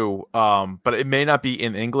out too. But it may not be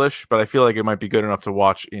in English, but I feel like it might be good enough to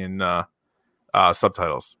watch in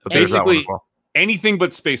subtitles. But there's that one as well. Anything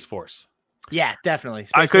but Space Force. Yeah, definitely.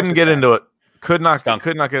 I couldn't get into it. Could not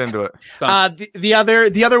get into it. The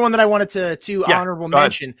other one that I wanted to honorable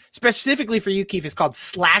mention, specifically for you, Keith, is called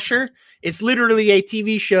Slasher. It's literally a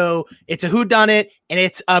TV show. It's a whodunit, and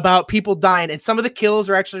it's about people dying. And some of the kills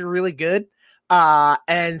are actually really good.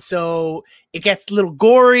 And so it gets a little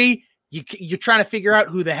gory. You're trying to figure out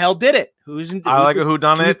who the hell did it. I like a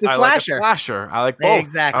whodunit. I like a slasher. I like both.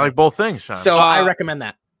 Exactly. I like both things, Sean. So I recommend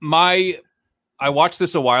that. I watched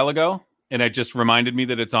this a while ago, and it just reminded me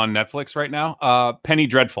that it's on Netflix right now. Penny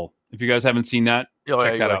Dreadful. If you guys haven't seen that,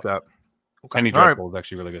 check that out. Okay. Penny Dreadful is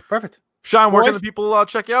actually really good. Perfect. Sean, where can the people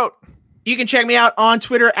check you out? You can check me out on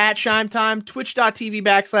Twitter at ShimeTime,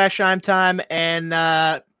 twitch.tv/ShimeTime,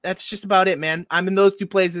 and that's just about it, man. I'm in those two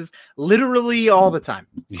places literally all the time.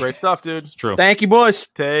 Great stuff, dude. It's true. Thank you, boys.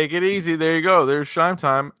 Take it easy. There you go. There's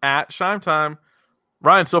ShimeTime at ShimeTime.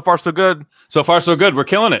 Ryan, so far so good. So far so good. We're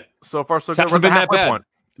killing it. So far so It good. hasn't been that bad. Point.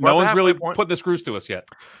 No one's really put the screws to us yet.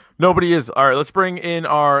 Nobody is. All right, let's bring in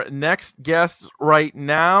our next guest right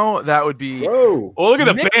now. That would be Oh, look at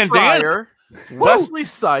the Nick bandana. Fryer, Wesley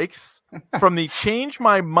Sykes from the Change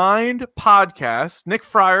My Mind podcast. Nick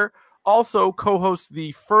Fryer also co-hosts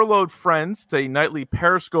the Furloughed Friends. It's a nightly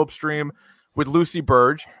Periscope stream with Lucy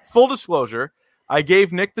Burge. Full disclosure, I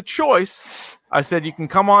gave Nick the choice. I said you can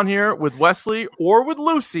come on here with Wesley or with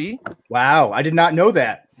Lucy. Wow, I did not know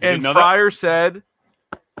that. And Fryer said,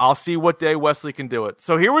 I'll see what day Wesley can do it.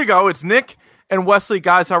 So here we go. It's Nick and Wesley.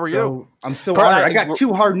 Guys, how are you? I'm so honored. I got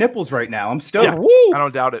 2 hard nipples right now. I'm stoked. Yeah. Woo! I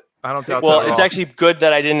don't doubt it. Well, it's actually good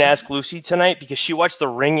that I didn't ask Lucy tonight because she watched The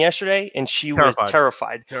Ring yesterday and she was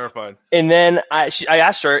terrified. And then I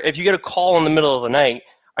asked her, if you get a call in the middle of the night,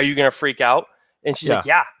 are you going to freak out? And she's like,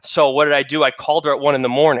 yeah. So what did I do? I called her at 1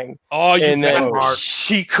 a.m. Oh, and then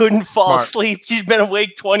she couldn't fall asleep. She's been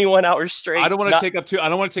awake 21 hours straight. I don't want to take up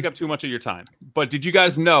too much of your time. But did you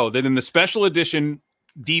guys know that in the special edition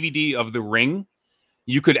DVD of The Ring,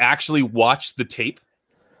 you could actually watch the tape?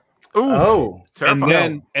 Ooh, oh,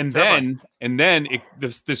 terrifying. And then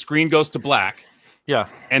the screen goes to black. Yeah.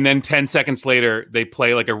 And then 10 seconds later, they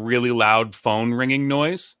play like a really loud phone ringing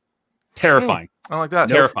noise. Terrifying. I like that.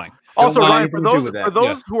 Terrifying. Also, Ryan, for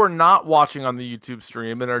those who are not watching on the YouTube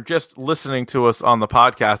stream and are just listening to us on the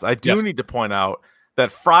podcast, I do need to point out that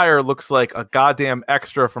Fryer looks like a goddamn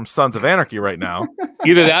extra from Sons of Anarchy right now.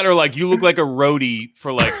 Either that or like you look like a roadie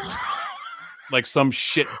for like some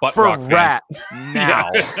shit butt for rock Rat fan. now.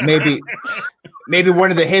 Maybe one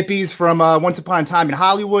of the hippies from Once Upon a Time in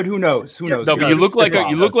Hollywood. Who knows? Who knows? No, but you look like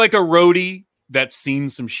a roadie that's seen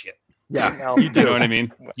some shit. Yeah, you do. You know what I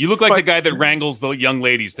mean? You look like the guy that wrangles the young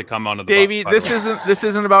ladies to come onto the Davey, bus. This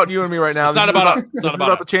isn't about you and me right now. It's not about us. It's not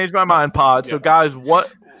about the Change My Mind pod. So, guys,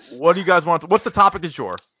 what do you guys want? What's the topic du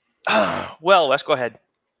jour? Well, let's go ahead.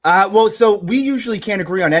 So we usually can't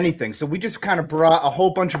agree on anything. So we just kind of brought a whole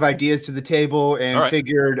bunch of ideas to the table and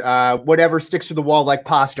figured whatever sticks to the wall like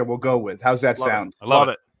pasta we'll go with. How's that sound? I love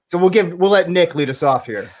it. So we'll let Nick lead us off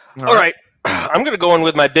here. All right. I'm going to go in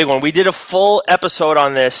with my big one. We did a full episode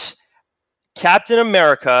on this. Captain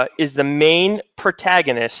America is the main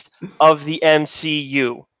protagonist of the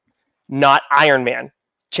MCU, not Iron Man.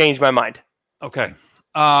 Change my mind. Okay.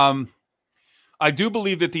 I do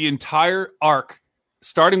believe that the entire arc,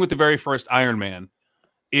 starting with the very first Iron Man,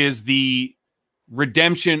 is the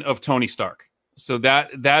redemption of Tony Stark. So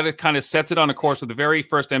that kind of sets it on a course with the very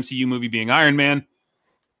first MCU movie being Iron Man,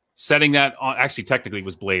 setting that on. Actually, technically, it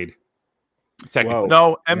was Blade. Technically.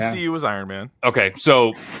 No, MCU was Iron Man. Okay,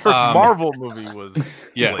 so first Marvel movie was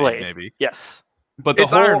Blade, maybe. Yes, but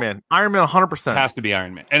it's Iron Man. Iron Man 100% has to be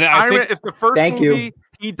Iron Man. And I think it's the first movie.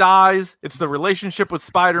 He dies. It's the relationship with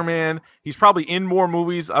Spider-Man. He's probably in more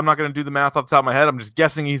movies. I'm not going to do the math off the top of my head. I'm just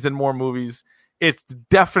guessing he's in more movies. It's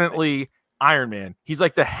definitely Iron Man. He's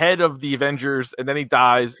like the head of the Avengers, and then he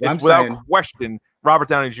dies. It's without question Robert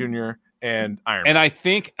Downey Jr. and Iron Man. And I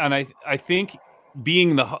think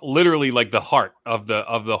being literally like the heart of the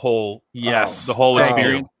whole the whole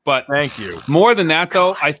experience. But thank you. More than that,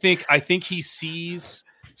 though, I think he sees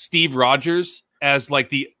Steve Rogers as like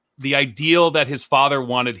the ideal that his father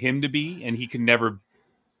wanted him to be, and he can never.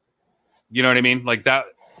 You know what I mean? Like that.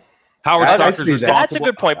 Howard Stark is responsible. That's a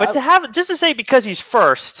good point. But to say because he's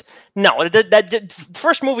first, no, that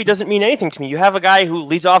first movie doesn't mean anything to me. You have a guy who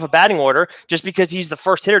leads off a batting order. Just because he's the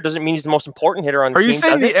first hitter doesn't mean he's the most important hitter on the team. Are you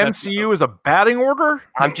saying the MCU is a batting order?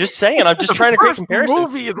 I'm just saying. I'm just trying to create comparisons. The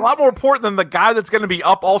movie is a lot more important than the guy that's going to be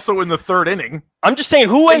up also in the third inning. I'm just saying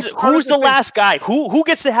who's the last guy? Who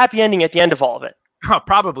gets the happy ending at the end of all of it?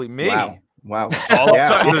 Probably me. Wow. I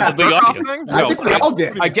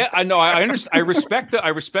respect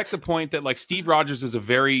the point that like Steve Rogers is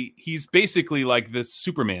he's basically like the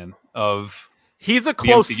Superman of. He's a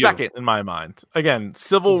close second in my mind. Again,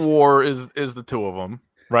 Civil War is the two of them,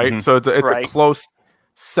 right? Mm-hmm. So it's a close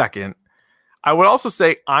second. I would also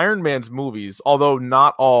say Iron Man's movies, although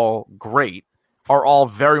not all great, are all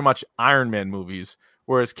very much Iron Man movies.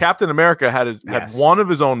 Whereas Captain America had one of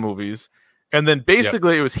his own movies. And then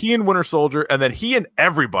basically it was he and Winter Soldier, and then he and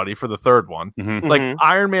everybody for the third one. Mm-hmm. Like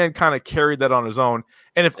Iron Man kind of carried that on his own.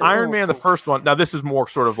 And if Iron Man, the first one, now this is more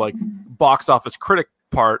sort of like box office critic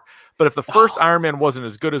part, but if the first Iron Man wasn't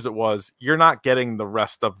as good as it was, you're not getting the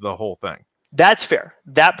rest of the whole thing. That's fair.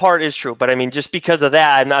 That part is true. But I mean, just because of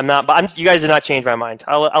that, I'm not. You guys did not change my mind.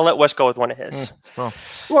 I'll let Wes go with one of his. Well,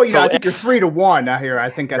 I think you're 3-1 out here. I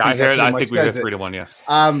think we have 3-1. Yeah.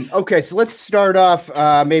 Okay, so let's start off.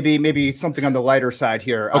 Maybe something on the lighter side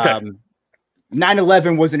here. Okay.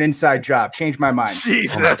 9/11 was an inside job. Changed my mind.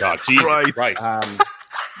 Jesus, oh my God, Jesus Christ.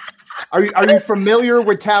 Are you familiar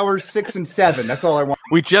with Towers 6 and 7? That's all I want.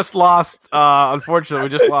 We just lost. Unfortunately, we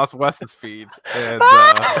just lost Wes's feed. And,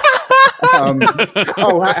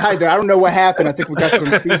 hi there. I don't know what happened. I think we got some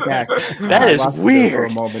feedback. That is weird. For a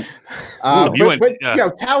moment.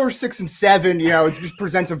 Towers 6 and 7. It just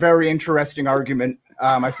presents a very interesting argument.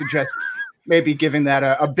 I suggest maybe giving that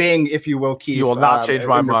a bing, if you will, Keith. You will not change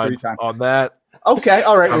my mind on that. Okay,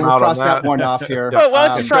 all right. We'll cross that one off here. Well, why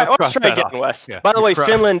don't you try again, Wes? Yeah. By the way,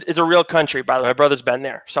 Finland is a real country. By the way, my brother's been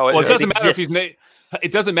there, so it doesn't matter if he's made.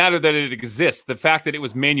 It doesn't matter that it exists. The fact that it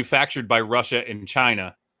was manufactured by Russia and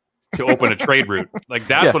China to open a trade route, like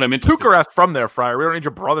that's what I'm interested. Tukarest from there, Fryer. We don't need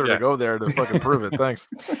your brother to go there to fucking prove it. Thanks.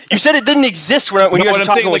 You said it didn't exist when you guys were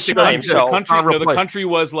talking with Shime. The country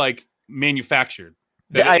was like manufactured.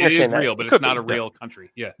 I it is real, but it's not a real country.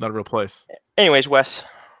 Yeah, not a real place. Anyways, Wes.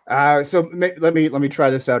 So let me try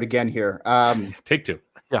this out again here. Take two.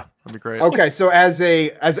 Yeah, that'd be great. Okay, so as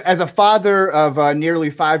a father of a nearly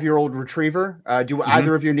 5-year-old retriever, do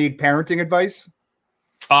either of you need parenting advice?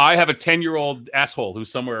 I have a 10-year-old asshole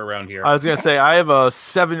who's somewhere around here. I was gonna say I have a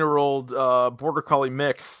 7-year-old border collie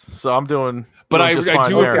mix, so I'm doing. But I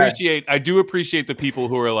do appreciate the people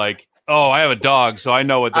who are like, oh, I have a dog, so I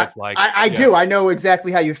know what that's like. I do. I know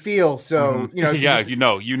exactly how you feel. So, you know.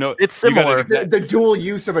 It's similar. The dual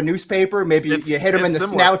use of a newspaper, maybe you hit them in the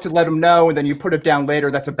snout to let them know, and then you put it down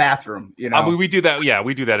later. That's a bathroom, we do that. Yeah,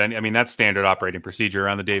 we do that. I mean, that's standard operating procedure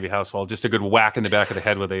around the Davey household. Just a good whack in the back of the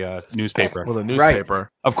head with a newspaper. With a newspaper. Right.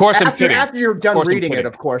 Of course, I'm kidding. After you're done reading it,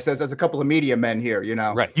 of course, as a couple of media men here,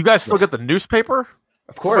 Right. You guys still get the newspaper?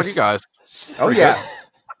 Of course. You guys? Oh, yeah.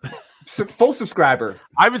 Full subscriber.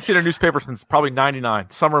 I haven't seen a newspaper since probably 99,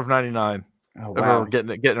 summer of 99. Oh, wow.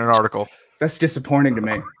 Getting an article. That's disappointing to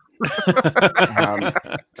me.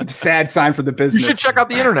 It's a sad sign for the business. You should check out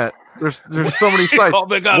the internet. There's so many sites. Oh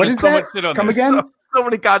my God, what is so that? Much shit on Come this. again? So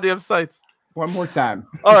many goddamn sites. One more time.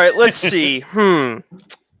 All right, let's see. All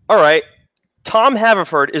right. Tom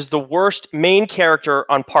Haverford is the worst main character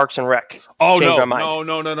on Parks and Rec. Oh,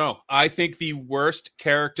 no. I think the worst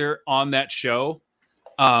character on that show,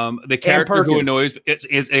 the character who annoys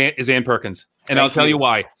is Ann Perkins. And I'll tell you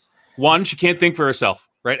why. One, she can't think for herself,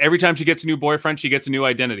 right? Every time she gets a new boyfriend, she gets a new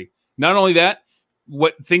identity. Not only that,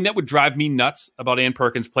 what thing that would drive me nuts about Ann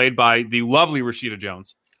Perkins, played by the lovely Rashida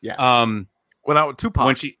Jones. Yes. Went out with Tupac.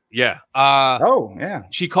 When she,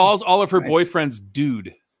 she calls all of her boyfriends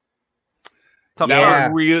dude.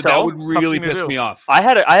 That would really piss me off. I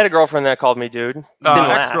had a girlfriend that called me dude.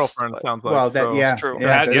 Ex-girlfriend sounds like. Well, that's true.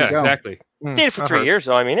 Yeah, exactly. Dated for 3 years,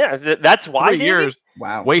 though. I mean, that's why. 3 years.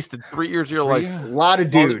 Wow. Wasted 3 years of your life. A lot of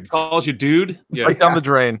dudes. Calls you dude. Yeah. Right down the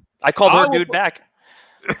drain. I called her dude back.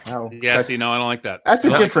 Oh, yeah. See, no, I don't like that. That's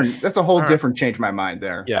That's a whole different change my mind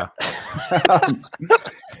there. Yeah.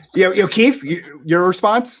 Keith, your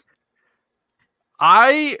response?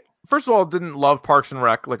 I first of all didn't love Parks and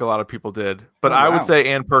Rec like a lot of people did, but I would say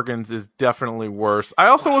Ann Perkins is definitely worse. I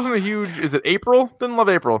also wasn't a huge. Is it April? Didn't love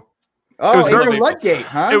April. Oh, it was very Ludgate,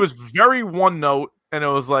 huh? It was very one note, and it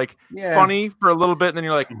was like funny for a little bit, and then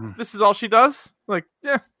you're like, "This is all she does." Like,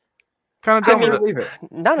 yeah, kind of done with it.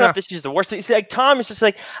 Not enough that she's the worst. It's like Tom is just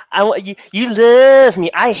like, you love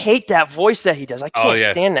me. I hate that voice that he does. I can't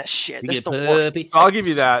stand that shit. That's the worst. So I'll give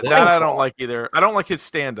you that. That I don't like either. I don't like his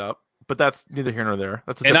stand up. but that's neither here nor there.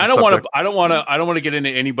 That's and I don't want to get into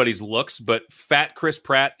anybody's looks, but fat Chris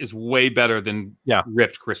Pratt is way better than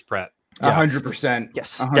ripped Chris Pratt. 100%.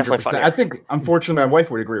 Yes, 100%. definitely funny. I think, unfortunately, my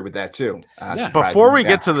wife would agree with that too. Before we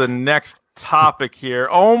get to the next topic here,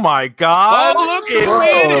 oh my God! Oh, look at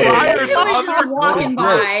me! Just walking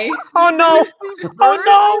by. Oh no! Oh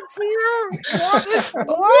no!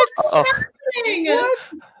 What's happening?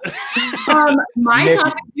 My Nick.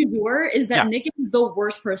 topic du jour is that Nick is the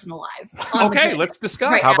worst person alive. Okay, let's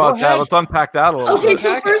discuss. Right How about that? Let's unpack that a little bit. Okay,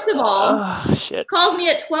 so first of all, calls me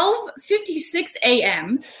at 12:56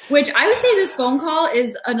 a.m., which I would say this phone call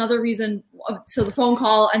is another reason. So the phone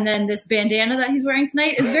call and then this bandana that he's wearing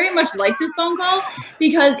tonight is very much like this phone call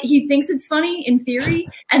because he thinks it's funny in theory,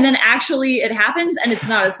 and then actually it happens and it's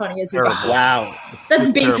not as funny as he thought. Wow, that's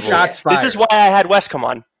basically shots fired. This is why I had Wes come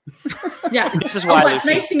on. Yeah, this is why. It's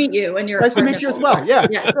nice to meet you, and you're nice to meet you as well. Yeah.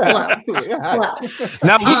 Hello. Hello.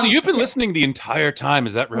 Now, Lucy, you've been listening the entire time.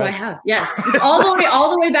 Is that right? Oh, I have. Yes, all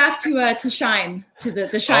the way back to Shine, to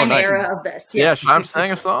the Shine era of this. Yes. Yeah, Shine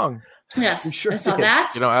sang a song. Yes, I saw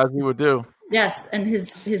that. As we would do. Yes, and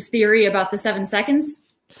his theory about the 7 seconds.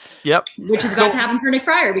 Yep. Which is about to happen for Nick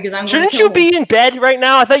Fryer because I'm. Shouldn't you be in bed right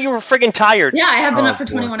now? I thought you were friggin' tired. Yeah, I have been up for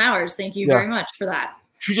 21 hours. Thank you very much for that.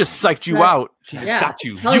 She just psyched you out. She just got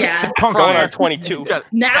you. Hell yeah. Punk on 22.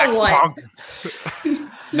 Now what?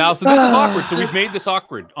 Now, so this is awkward. So we've made this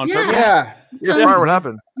awkward on purpose. Yeah. So, what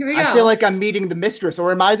happened? Here we go. I feel like I'm meeting the mistress,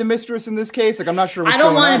 or am I the mistress in this case? Like, I'm not sure what's I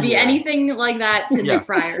don't want to be anything like that to Nick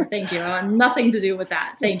Fryer. Thank you. Nothing to do with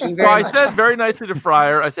that. Thank you very much. I said very nicely to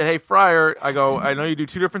Fryer, I said, hey, Fryer, I know you do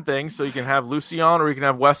 2 different things, so you can have Lucy on or you can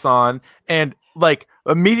have Wes on. And, like,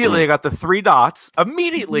 immediately I got the 3 dots.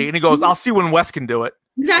 Immediately. And he goes, I'll see when Wes can do it.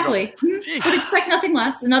 Exactly. Would expect nothing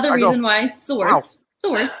less. Another reason why it's the worst. Wow.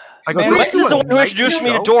 The worst. Wes is the one who introduced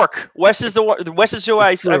me to Dork. Wes is the one. Wes is who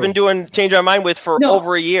I've been doing Change My Mind with for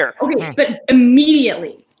over a year. Okay, but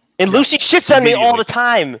immediately. And Lucy shits on me all the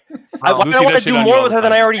time. I want to do more with her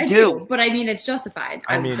than I already do. But I mean, it's justified.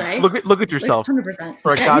 I would say. Look at yourself.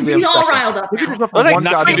 100%. He's all riled up now. Look at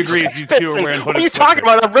 90 degrees. These 2 are wearing hooded. What are you talking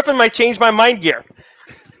about? I'm ripping my Change My Mind gear.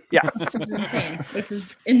 Yeah, this is insane. This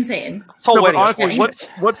is insane. But honestly,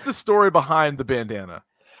 what's the story behind the bandana?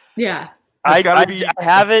 Yeah. I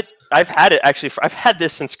have it. I've had it actually. I've had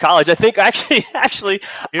this since college. I think actually,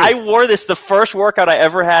 I wore this the first workout I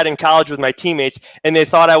ever had in college with my teammates, and they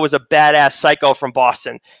thought I was a badass psycho from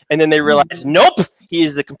Boston. And then they realized, nope, he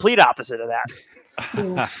is the complete opposite of that.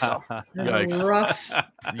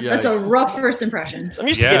 That's a rough first impression. I'm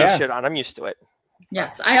used to getting shit on. I'm used to it.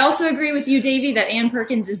 Yes, I also agree with you, Davey, that Ann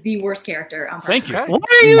Perkins is the worst character on Thank you. Why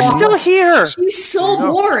are you still here? She's so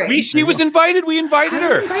boring. She was invited. We invited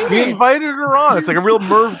her. We invited her on. It's like a real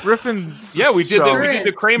Merv Griffin. Yeah, we did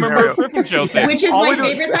the Kramer Merv Griffin show thing, which is my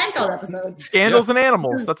favorite Seinfeld episode. Scandals and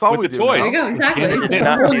animals. That's all we do. Toys. There you go.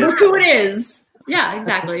 Exactly. Look who it is. Yeah,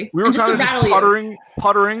 exactly. We were kind of just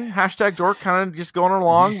puttering, hashtag dork, kind of just going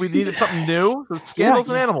along. We needed something new. So scandals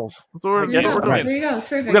and animals. That's what we're doing. There you go. It's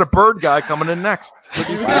perfect. We got a bird guy coming in next.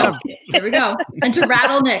 Here we go. And to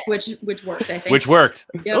rattle Nick, which worked, I think. Which worked.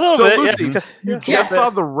 Yep. A little bit. Lucy, you just saw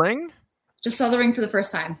The Ring? Just saw The Ring for the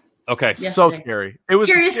first time. Okay. Yesterday. So scary. It was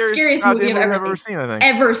the scariest movie I've ever seen, I think.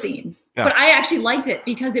 Ever seen. Yeah. But I actually liked it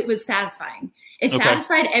because it was satisfying. It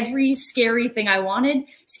satisfied every scary thing I wanted.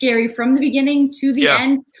 Scary from the beginning to the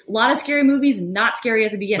end. A lot of scary movies, not scary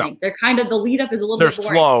at the beginning. No. They're kind of, the lead up is a little bit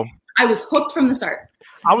boring. Slow. I was hooked from the start.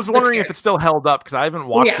 I was wondering if it still held up because I haven't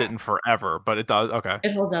watched it in forever, but it does. Okay.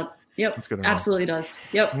 It holds up. Yep. Absolutely does.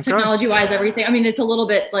 Yep. Okay. Technology wise, everything. I mean, it's a little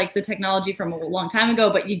bit like the technology from a long time ago,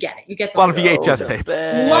 but you get it. You get a lot of VHS tapes.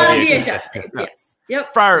 A lot of VHS tapes. Yes.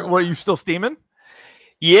 Yep. Fryer, what are you still steaming?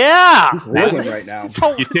 Yeah. Rolling right now.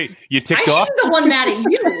 You ticked off? I'm the one mad at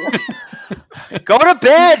you. Go to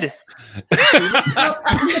bed.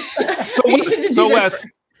 So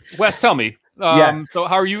Wes, tell me. So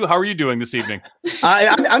how are you doing this evening?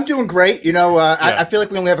 I'm doing great. You know, I feel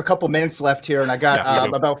like we only have a couple minutes left here, and I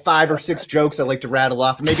got about 5 or 6 jokes I'd like to rattle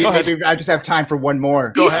off. Maybe I just have time for one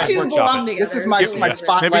more. These two belong together. This is my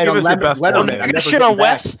spotlight on Letterman. I'm going to shit on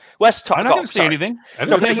Wes. Wes, talk. I'm not going to say anything.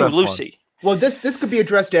 No, thank you, Lucy. Well, this could be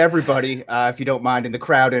addressed to everybody, if you don't mind, in the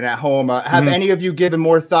crowd and at home. Have any of you given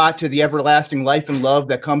more thought to the everlasting life and love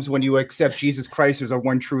that comes when you accept Jesus Christ as our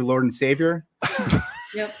one true Lord and Savior?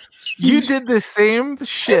 Yep. You did the same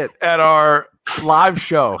shit at our live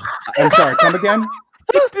show. I'm sorry, come again?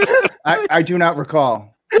 I do not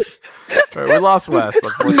recall. Right, we lost Wes,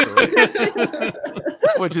 unfortunately.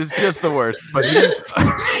 which is just the worst. But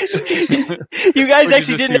you guys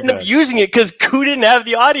actually didn't end up using it because Koo didn't have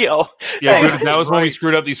the audio. Yeah, that was when we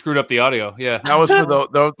screwed up. He screwed up the audio. Yeah, that was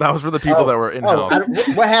for the people that were in house.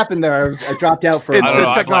 What happened there? I dropped out for a minute.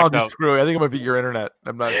 The technology screw. I think it might be your internet.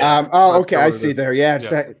 I'm not. Okay, I see there. Yeah, it's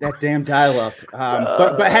that damn dial-up.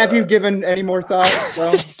 But have you given any more thought?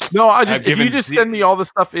 Well, no, if you just send me all the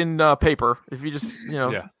stuff in paper, if you just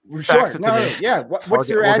Sure. Yeah. What's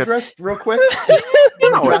your address, real quick?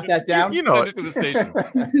 Jot that down. You know it. To the station.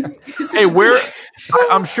 Hey,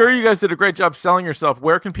 I'm sure you guys did a great job selling yourself.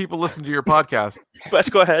 Where can people listen to your podcast? Let's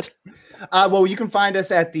go ahead. Well, you can find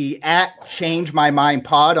us at Change My Mind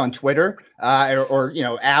Pod on Twitter, or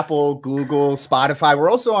Apple, Google, Spotify. We're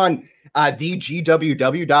also on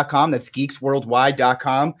thegww.com. That's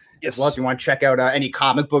geeksworldwide.com. As well, if you want to check out any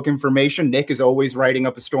comic book information, Nick is always writing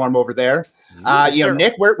up a storm over there.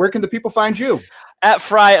 Nick, where can the people find you? At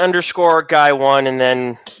Fry_Guy1, and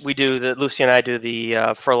then Lucy and I do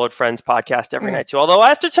the Furloughed Friends podcast every night too. Although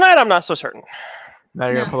after tonight, I'm not so certain. Now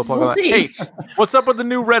you're gonna pull the plug on that. Hey, what's up with the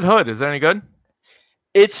new Red Hood? Is that any good?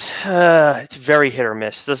 It's very hit or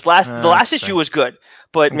miss. The last issue was good,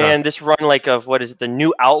 but man, this run of what is it? The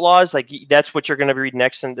New Outlaws, that's what you're going to read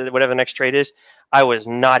next, and whatever the next trade is. I was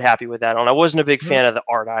not happy with that one. I wasn't a big fan of the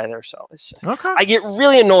art either. So I get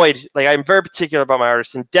really annoyed. I'm very particular about my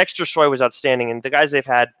artists, and Dexter Soy was outstanding, and the guys they've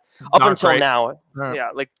had up until now,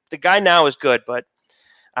 the guy now is good, but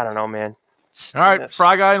I don't know, man. All right,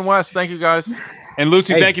 Fry Guy and Wes, thank you guys. And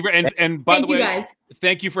Lucy, thank you and by the way, guys.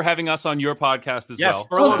 Thank you for having us on your podcast as well.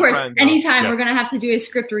 Of course, anytime we're going to have to do a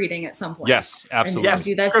script reading at some point. Yes, absolutely. Yes,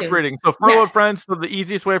 do that script reading. So Furloughed Friends. So the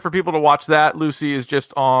easiest way for people to watch that, Lucy, is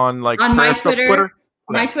just on my Twitter.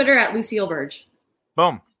 My Twitter at Lucille Burge.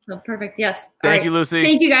 Boom. So perfect. Yes. Thank you, Lucy.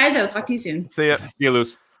 Thank you, guys. I will talk to you soon. See ya. See you,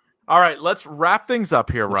 Lucy. All right, let's wrap things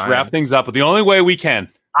up here, Ryan. Let's wrap things up the only way we can.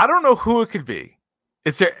 I don't know who it could be.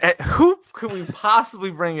 Is there who could we possibly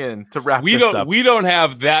bring in to wrap this up? We don't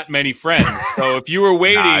have that many friends. So if you were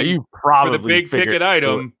waiting for the big ticket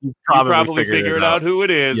item, you probably figure it out who it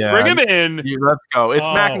is. Yeah. Bring him in. Let's go. It's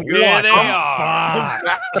Mac and Goo. There they are.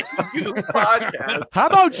 Podcast. How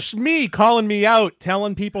about Shmee calling me out,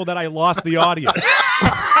 telling people that I lost the audio?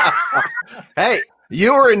 Hey.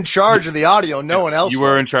 You were in charge of the audio. No one else. You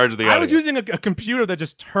were in charge of the audio. I was using a computer that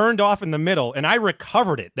just turned off in the middle, and I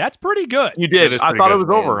recovered it. That's pretty good. You did. I thought it was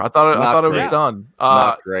over. I thought it was done.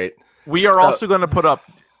 Not great. We are also going to put up,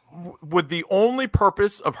 with the only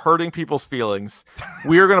purpose of hurting people's feelings,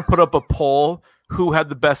 we are going to put up a poll who had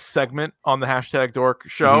the best segment on the hashtag Dork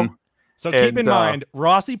Show. Mm-hmm. So keep in mind,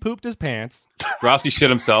 Rossi pooped his pants. Rossi shit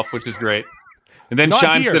himself, which is great. And then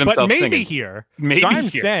Shime shit himself maybe singing. Here. Shime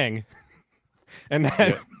sang. And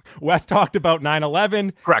then Wes talked about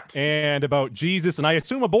 9/11, correct, and about Jesus, and I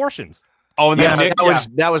assume abortions. Oh, and then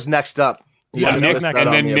that was next up. Yeah, and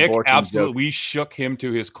then Nick absolutely, we shook him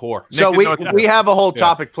to his core. So we have a whole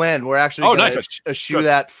topic planned. We're actually going to eschew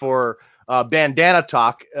that for bandana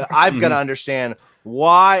talk. I've got to understand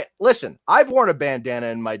why. Listen, I've worn a bandana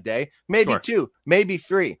in my day, maybe 2, maybe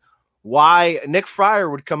 3. Why Nick Fryer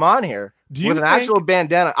would come on here with an actual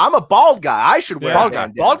bandana? I'm a bald guy. I should wear a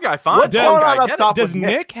bandana. Bald guy, fine. What's going on up top Does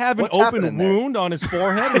Nick have an open wound on his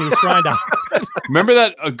forehead and he's trying to? Remember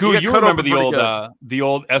that? Goo, you remember the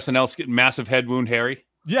old SNL skit, Massive Head Wound Harry?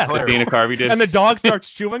 Yes. That Dana Carvey did. And the dog starts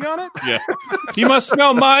chewing on it? Yeah. He must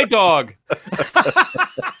smell my dog.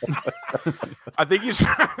 I think he's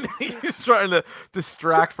trying to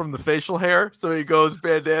distract from the facial hair, so he goes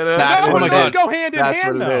bandana. That's what it is. Go hand in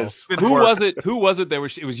hand, though. Who was it?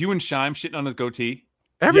 It was you and Shime shitting on his goatee.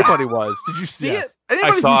 Everybody was. Did you see it?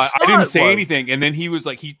 I saw it. I didn't say anything, and then he was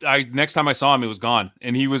like, next time I saw him, it was gone,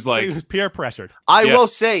 and he was like, he was peer pressured. I will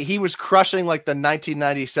say he was crushing like the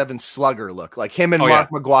 1997 Slugger look, like him and Mark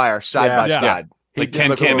McGuire side by side, like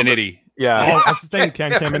Ken Caminiti. Yeah, oh, that's the thing,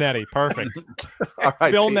 Ken Caminiti, perfect. All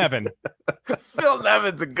right, Phil Nevin. Phil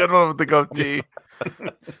Nevin's a good one with the goatee.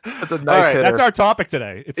 That's a nice hitter. That's our topic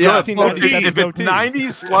today. It's if it's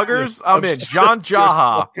 90s sluggers, I'm in. John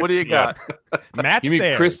Jaha. What do you got? Matt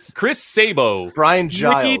Stairs. Chris Sabo. Brian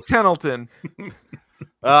Giles. Mickey Tettleton. We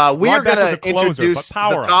are going to introduce the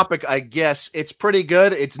topic, I guess. It's pretty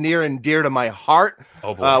good. It's near and dear to my heart.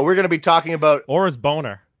 Oh, boy. We're going to be talking about Ora's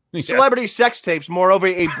boner. Celebrity sex tapes. Moreover,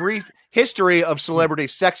 a brief history of celebrity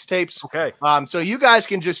sex tapes. Okay. So you guys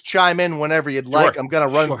can just chime in whenever you'd like. I'm going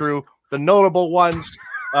to run through the notable ones.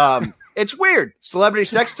 It's weird. Celebrity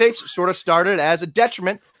sex tapes sort of started as a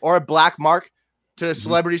detriment or a black mark to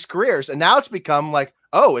celebrities' careers. And now it's become like,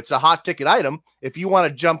 oh, it's a hot ticket item. If you want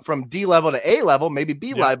to jump from D level to A level, maybe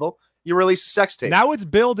B level, you release a sex tape. Now it's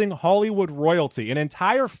building Hollywood royalty. An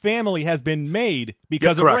entire family has been made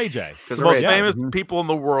because of Ray J. The most famous people in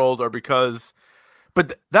the world are because,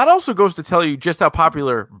 but that also goes to tell you just how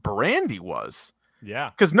popular Brandy was.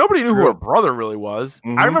 Yeah, because nobody knew who her brother really was.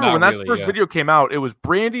 I remember when that first video came out, it was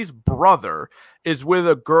Brandy's brother is with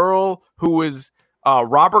a girl who is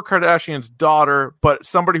Robert Kardashian's daughter, but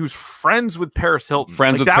somebody who's friends with Paris Hilton.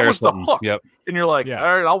 That was the hook. Yep. And you're like, all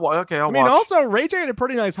right, I'll watch. I mean, also Ray J had a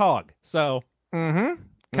pretty nice hog, so count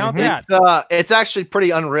that. It's actually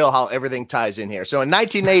pretty unreal how everything ties in here. So in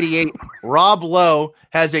 1988, Rob Lowe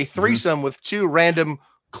has a threesome with two random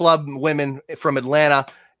club women from Atlanta,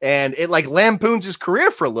 and it like lampoons his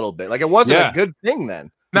career for a little bit. Like it wasn't a good thing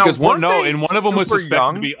then. Now, because one of them was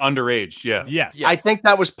suspected to be underage. Yeah. Yes. I think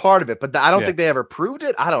that was part of it, but I don't think they ever proved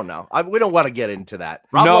it. I don't know. We don't want to get into that.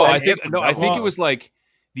 I think it was like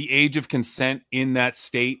the age of consent in that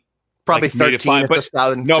state. Probably like 13. But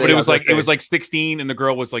it was like 16 and the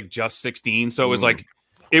girl was like just 16. So it was like,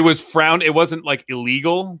 it was frowned. It wasn't like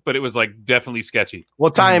illegal, but it was like definitely sketchy.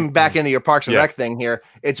 Well, tying back into your Parks and Rec thing here,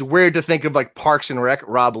 it's weird to think of like Parks and Rec,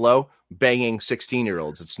 Rob Lowe banging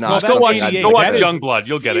 16-year-olds. It's not. Go watch Youngblood.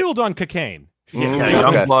 You'll get it. Fueled on cocaine.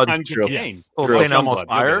 Youngblood. St. Elmo's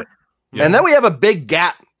Fire. And then we have a big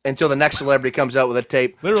gap until the next celebrity comes out with a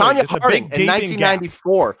tape. Tanya Harding in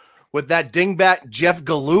 1994 with that dingbat Jeff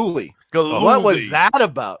Gillooly. What was that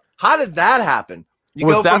about? How did that happen? You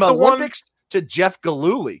go from Olympics to Jeff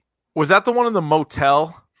Gillooly. Was that the one in the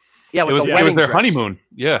motel? Yeah, it was their honeymoon.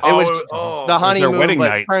 Yeah, it was the honeymoon. Wedding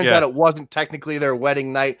night. Turns out it wasn't technically their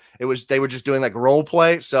wedding night. It was they were just doing like role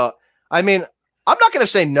play. So I mean, I'm not going to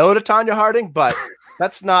say no to Tanya Harding, but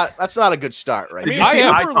that's not a good start, right? I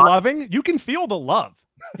mean, super loving. You can feel the love.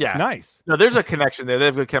 Yeah, it's nice. No, there's a connection there. They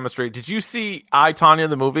have good chemistry. Did you see I, Tonya,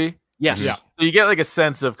 the movie? Yes. Yeah. So you get like a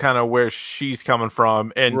sense of kind of where she's coming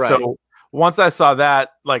from, and so once I saw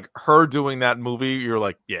that, like her doing that movie, you're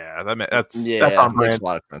like, that's on brand. Makes a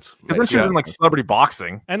lot of sense. Because then she was in like celebrity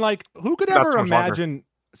boxing, and like who could ever imagine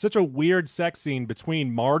such a weird sex scene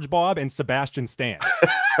between Marge Bob and Sebastian Stan?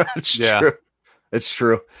 It's true. It's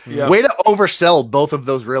true. Yep. Way to oversell both of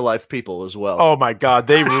those real life people as well. Oh my god,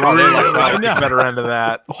 they really got the better end of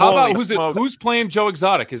that. How about who's playing Joe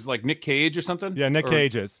Exotic? Is like Nick Cage or something? Yeah, Nick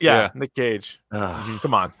Cage is. Yeah, Nick Cage.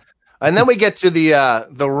 Come on. And then we get to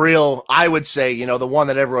the real, I would say, the one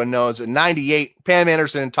that everyone knows. In 98, Pam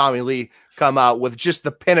Anderson and Tommy Lee come out with just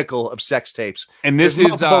the pinnacle of sex tapes. And this is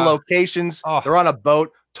multiple locations. They're on a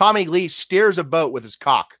boat. Tommy Lee steers a boat with his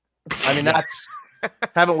cock. I mean, that's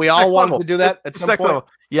haven't we all wanted to do that at some point?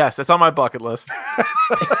 Yes, it's on my bucket list.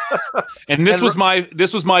 And this was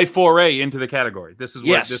my foray into the category. This is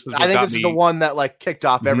what I think this is the one that like kicked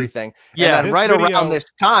off everything. Yeah, and then right around this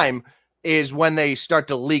time is when they start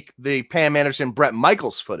to leak the Pam Anderson, Bret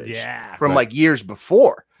Michaels footage from like years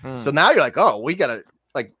before. So now you're like, oh, we gotta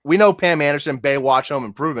we know Pam Anderson, Baywatch, Home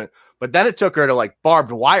Improvement, but then it took her to like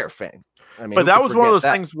barbed wire fame. I mean, but that was one of those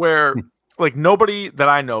things where like nobody that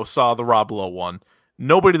I know saw the Rob Lowe one.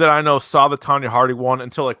 Nobody that I know saw the Tanya Harding one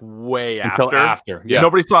until like way after. Yeah.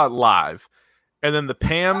 Nobody saw it live. And then the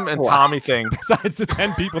Pam and Tommy thing. Besides the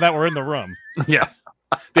 10 people that were in the room. Yeah.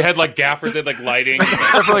 They had like gaffers, they had like lighting.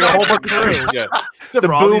 For like a whole bunch of rooms. Yeah. The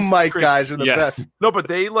boom mic guys are the best. No, but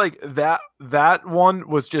they like that one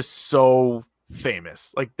was just so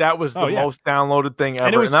famous. Like that was the most downloaded thing ever.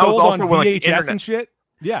 And it was that sold was also on when, VHS internet, and shit.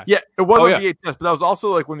 Yeah. Yeah, it was on VHS, but that was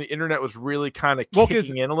also like when the internet was really kind of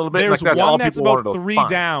kicking in a little bit. There's like one that's about 3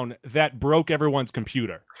 down that broke everyone's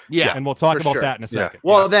computer. Yeah. And we'll talk about that in a second.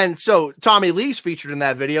 Well, then, so Tommy Lee's featured in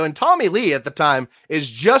that video, and Tommy Lee at the time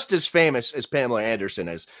is just as famous as Pamela Anderson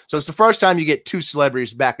is. So it's the first time you get two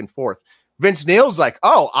celebrities back and forth. Vince Neil's like,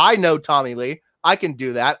 oh, I know Tommy Lee. I can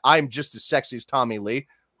do that. I'm just as sexy as Tommy Lee.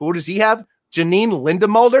 Who does he have? Janine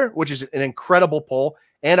Lindemulder, which is an incredible poll,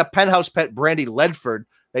 and a penthouse pet, Brandy Ledford.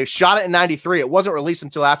 They shot it in 93. It wasn't released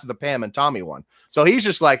until after the Pam and Tommy one. So he's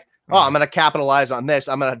just like, oh, I'm going to capitalize on this.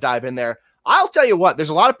 I'm going to dive in there. I'll tell you what, there's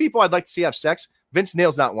a lot of people I'd like to see have sex. Vince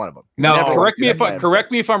Neil's not one of them. Now, correct me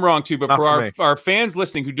if I'm wrong too, but for our fans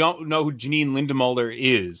listening who don't know who Janine Lindemulder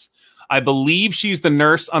is, I believe she's the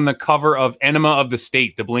nurse on the cover of Enema of the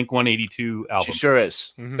State, the Blink-182 album. She sure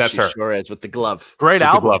is. That's her. She sure is, with the glove. Great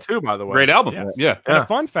album too, by the way. Great album. Yeah. And a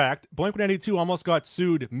fun fact, Blink-182 almost got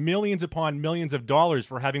sued millions upon millions of dollars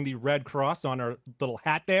for having the red cross on her little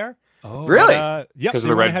hat there. Oh, really? Yep. Because of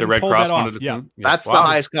the red cross wanted it. Yeah. That's the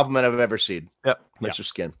highest compliment I've ever seen. Yep. Mr.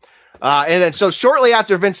 Skin. And then so shortly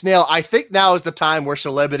after Vince Neil, I think now is the time where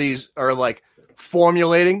celebrities are like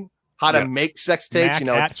formulating how to make sex tapes.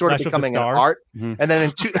 It's sort of becoming an art. And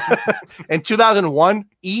then in 2001,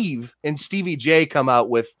 Eve and Stevie J come out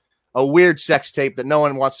with a weird sex tape that no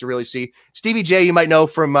one wants to really see. Stevie J, you might know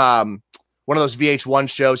from one of those VH1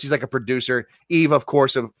 shows. He's like a producer. Eve, of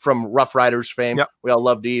course, from Rough Riders fame. Yep. We all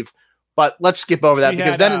loved Eve. But let's skip over that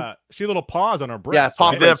because then she had a little pause on her breast.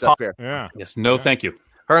 Yeah, paw prints up here. Yeah. Yes. No, thank you.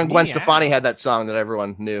 Her and Gwen Stefani had that song that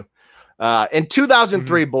everyone knew. In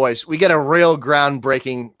 2003, boys, we get a real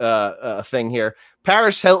groundbreaking thing here.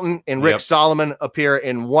 Paris Hilton and Rick Solomon appear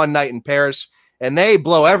in One Night in Paris, and they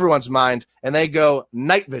blow everyone's mind, and they go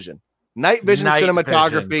night vision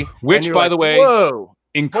cinematography. Which, by the way, whoa.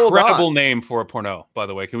 Incredible name for a porno, by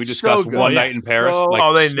the way. Can we discuss One Night in Paris?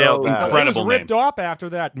 They nailed that. Incredible it was ripped off after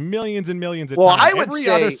that millions and millions of times. I would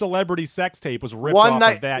say every other celebrity sex tape was ripped off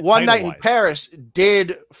of that. One Night in Paris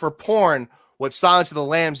did for porn what Silence of the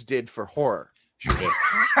Lambs did for horror.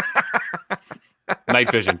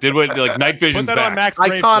 Night Vision did what Night Vision's Put that on Max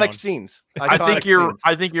iconic scenes. I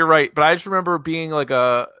think you're right, but I just remember being like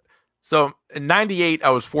so in 98, I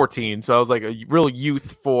was 14. So I was like a real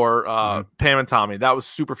youth for Pam and Tommy. That was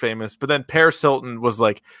super famous. But then Paris Hilton was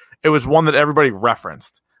like, it was one that everybody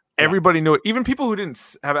referenced. Everybody knew it. Even people who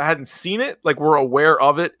hadn't seen it, like were aware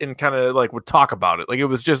of it and kind of like would talk about it. Like it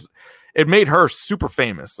was just, it made her super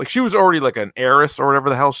famous. Like she was already like an heiress or whatever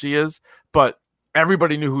the hell she is, but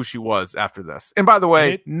everybody knew who she was after this. And by the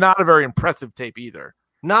way, not a very impressive tape either.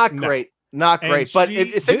 Not great. Not great, but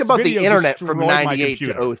think about the internet from 98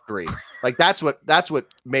 to 03. Like that's what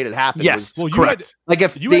made it happen. Yes, correct.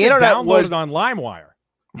 If the internet was on LimeWire,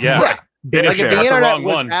 like if the internet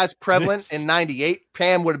was as prevalent in 98,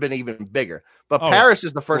 Pam would have been even bigger. But Paris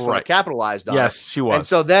is the first one that capitalized on it. Yes, she was. And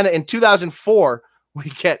so then in 2004, we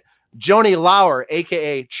get Joni Lauer,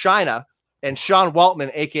 aka China, and Sean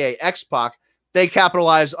Waltman, aka X-Pac. They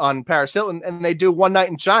capitalize on Paris Hilton, and they do One Night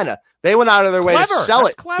in China. They went out of their way to sell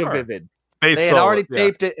it to Vivid. They had already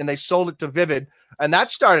taped it, and they sold it to Vivid, and that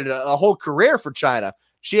started a whole career for China.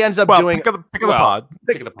 She ends up doing pick of the pod,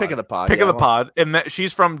 pick of the pod, and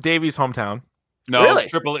she's from Davey's hometown. No, really?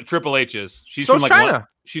 Triple H is. She's so from China.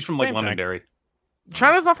 She's from like Londonderry.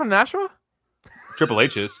 China's not from Nashua. Triple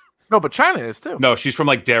H is. No, but China is too. No, she's from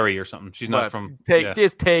like Derry or something. She's not from.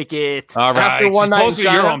 Just take it. All right. After One Night in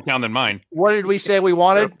China, your hometown than mine. What did we say we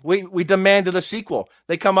wanted? We demanded a sequel.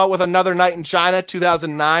 They come out with Another Night in China,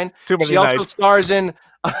 2009. She also stars in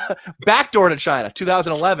Backdoor to China,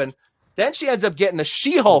 2011. Then she ends up getting the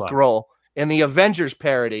She-Hulk role in the Avengers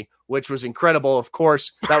parody, which was incredible. Of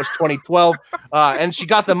course, that was 2012, and she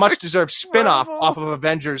got the much-deserved spin-off off of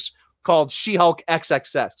Avengers called She-Hulk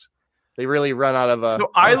XXX. They really run out of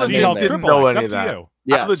so I legit didn't know any of that.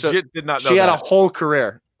 Yeah, I legit did not know she had a whole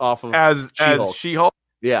career off of as She-Hulk.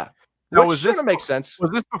 Yeah. Now, was this make sense?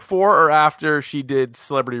 Was this before or after she did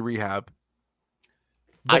Celebrity Rehab?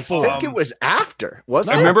 I think it was after.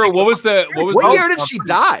 Wasn't I it? remember what year did she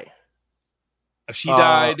die? She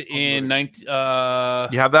died in 19. You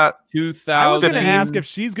have that? 2000. I was going to ask if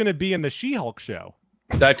she's going to be in the She-Hulk show.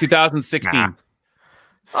 That 2016. Nah.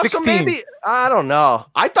 So maybe I don't know.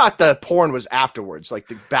 I thought the porn was afterwards, like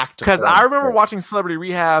the back to. Because I remember watching Celebrity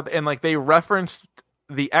Rehab and like they referenced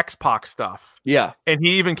the X-Pac stuff. Yeah, and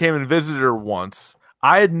he even came and visited her once.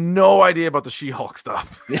 I had no idea about the She-Hulk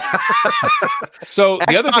stuff. So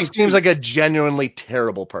the other thing seems like a genuinely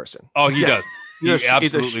terrible person. Oh, he does. He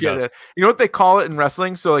absolutely does. You know what they call it in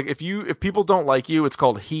wrestling? So like if people don't like you, it's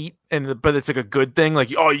called heat, but it's like a good thing. Like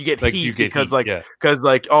you get like heat because boo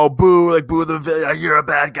the you're a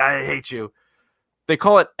bad guy, I hate you. They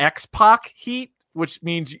call it X-Pac heat, which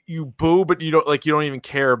means you boo, but you don't even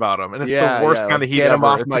care about him, and it's the worst kind of heat ever.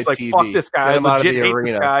 Off my TV. Fuck this guy. I legit hate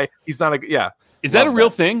this guy. He's not a Is that a real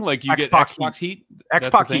thing? Like you get X-Pac heat?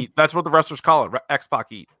 X-Pac heat. That's what the wrestlers call it. X-Pac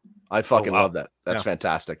heat. I fucking love that. That's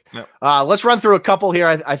fantastic. Let's run through a couple here.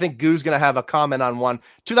 I think Goo's going to have a comment on one.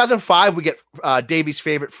 2005, we get Davey's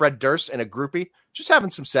favorite Fred Durst and a groupie. Just having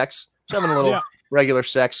some sex. Just having a little regular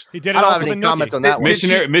sex. He did I don't have any comments on that one.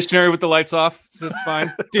 Missionary with the lights off. That's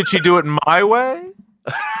fine. Did she do it my way?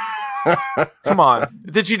 Come on.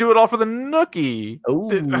 Did she do it all for the nookie?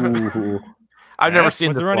 Ooh. I've never seen.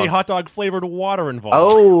 Was there any hot dog flavored water involved?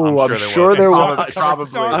 Oh, I'm sure there was.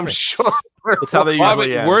 Probably. I'm sure. It's how they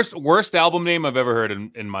usually end. Worst album name I've ever heard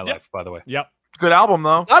in my life, by the way. Yep. Good album,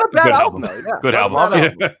 though. Not a bad album, though. Yeah. Good album.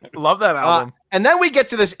 Love that album. And then we get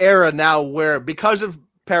to this era now where, because of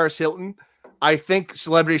Paris Hilton, I think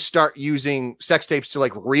celebrities start using sex tapes to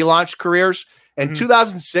like relaunch careers. In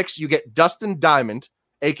 2006, you get Dustin Diamond,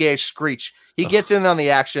 aka Screech. He gets in on the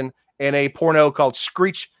action in a porno called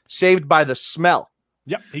Screech Saved by the Smell.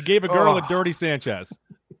 Yep, he gave a girl a dirty Sanchez.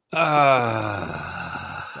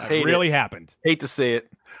 That really happened. Hate to say it.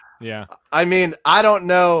 Yeah. I mean, I don't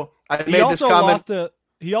know. I made this comment.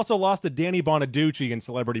 he also lost to Danny Bonaducci in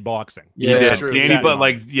celebrity boxing. Yeah, Danny, but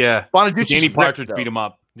Bonaducci, Danny Partridge beat him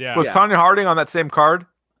up. Yeah, was Tonya Harding on that same card?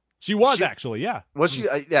 She was actually, yeah. Was she?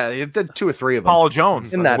 Yeah, it did 2 or 3 of them. Paula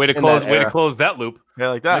Jones. In that, way to close that loop.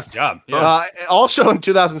 Yeah, like that. Nice job. Yeah. Also in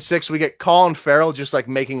 2006, we get Colin Farrell just like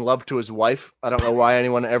making love to his wife. I don't know why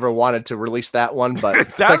anyone ever wanted to release that one, but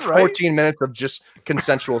it's like 14 minutes of just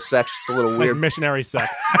consensual sex. It's a little weird. Missionary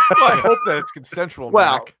sex. Well, I hope that it's consensual.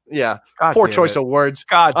 Well, Mac. yeah. God Poor choice of words.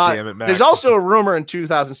 God damn it, Mac. There's also a rumor in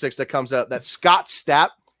 2006 that comes out that Scott Stapp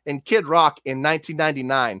and Kid Rock in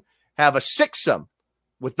 1999 have a sixsome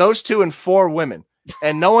with those 2 and 4 women,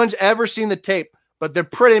 and no one's ever seen the tape, but they're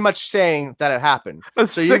pretty much saying that it happened.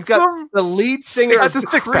 So you've got the lead singer of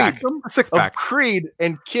Creed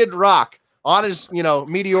and Kid Rock on his,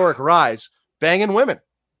 meteoric rise, banging women.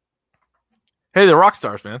 Hey, they're rock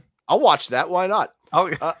stars, man. I'll watch that. Why not?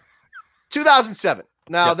 2007.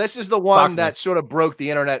 Now, this is the one that sort of broke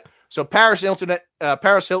the internet. So Paris Hilton,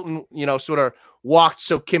 sort of walked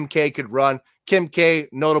so Kim K could run. Kim K,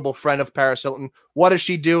 notable friend of Paris Hilton. What does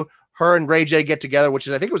she do? Her and Ray J get together, which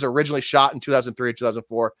is, I think it was originally shot in 2003 or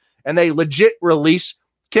 2004. And they legit release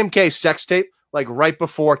Kim K's sex tape, like right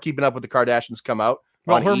before Keeping Up with the Kardashians come out.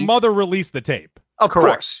 Well, her mother released the tape. Of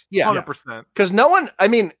course. Yeah. 100%. Because no one,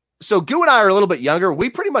 so Goo and I are a little bit younger. We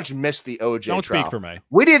pretty much missed the OJ Don't trial. speak for me.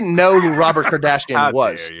 We didn't know who Robert Kardashian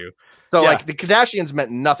was. Dare you. So, the Kardashians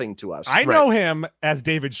meant nothing to us. I know him as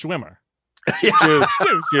David Schwimmer. Juice.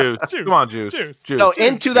 Come on, Juice. So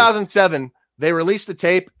in 2007, they released the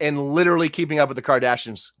tape, and literally Keeping Up with the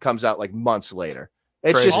Kardashians comes out like months later.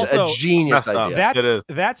 It's just also, a genius idea.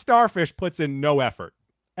 That starfish puts in no effort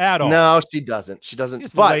at all. No, she doesn't. She doesn't.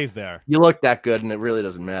 Just lays there. You look that good, and it really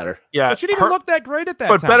doesn't matter. Yeah, but she didn't even look that great at that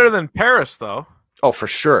time. But better than Paris, though. Oh, for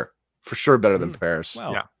sure. For sure, better than Paris.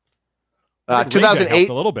 Well, yeah. 2008,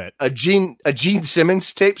 a little bit. A Gene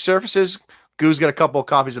Simmons tape surfaces. Goo's got a couple of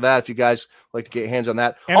copies of that if you guys like to get your hands on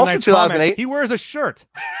that. And also, nice 2008, comment, he wears a shirt.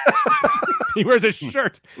 He wears a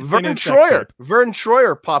shirt. Vern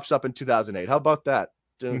Troyer pops up in 2008. How about that?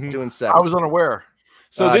 Doing sex. I was unaware.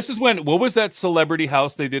 So this is what was that celebrity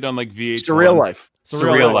house they did on like VH1? Surreal Life.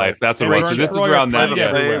 Surreal Life. That's what it was. So this is around that.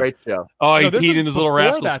 Yeah. Great show. Oh, he peed in his little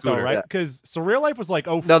rascal scooter. Right? Because Surreal Life was like,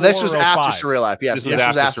 no, this was after Surreal Life. Yes, this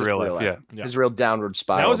was after Surreal Life. Yeah. His real downward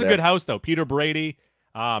spiral. That was a good house, though. Peter Brady,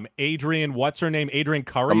 Adrian, what's her name? Adrian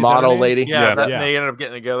Curry. The model lady. Yeah. They ended up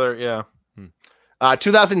getting together. Yeah.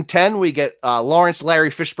 2010, we get Lawrence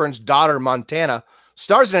Larry Fishburne's daughter, Montana,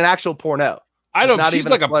 stars in an actual porno. She's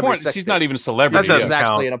like a porn. She's not even a celebrity. She's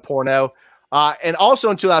actually in a porno. And also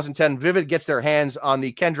in 2010, Vivid gets their hands on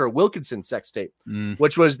the Kendra Wilkinson sex tape,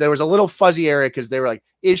 which there was a little fuzzy area because they were like,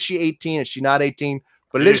 is she 18? Is she not 18?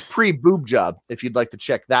 But it is pre-boob job if you'd like to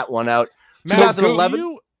check that one out.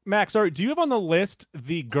 2011. Max, sorry, do you have on the list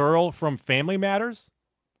the girl from Family Matters?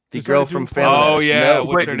 The girl from Family Matters. Oh, yeah.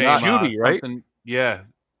 What's her name? Judy, right? Yeah.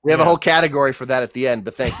 We have a whole category for that at the end,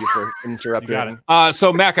 but thank you for interrupting.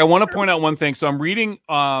 So, Mac, I want to point out one thing. So I'm reading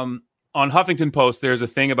on Huffington Post, there's a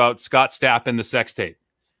thing about Scott Stapp and the sex tape.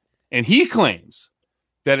 And he claims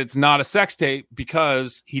that it's not a sex tape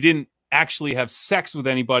because he didn't actually have sex with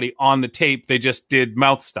anybody on the tape. They just did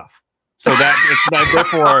mouth stuff. So that it's not,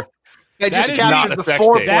 therefore... They just captured the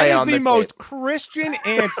foreplay. That is on the the most tape. Christian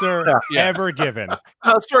answer ever given.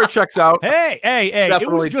 The story checks out. Hey! Definitely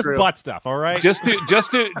it was just true. butt stuff, all right? Just to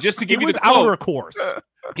give you was the quote, outer course.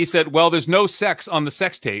 He said, "Well, there's no sex on the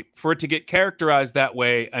sex tape. For it to get characterized that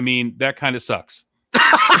way, I mean, that kind of sucks."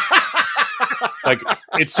 Like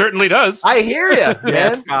it certainly does. I hear you,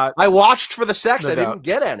 man. I watched for the sex. I didn't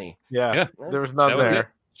get any. Yeah. There was none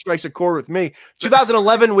there. Strikes a chord with me.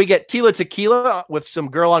 2011, we get Tila Tequila with some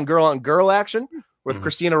girl on girl action with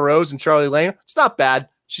Christina Rose and Charlie Lane. It's not bad.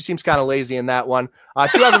 She seems kind of lazy in that one.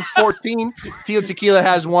 2014, Tila Tequila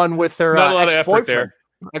has one with her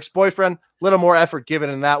ex-boyfriend. Little more effort given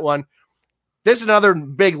in that one. This is another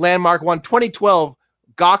big landmark one. 2012,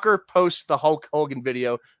 Gawker posts the Hulk Hogan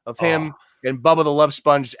video of him and Bubba the Love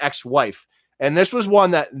Sponge's ex-wife. And this was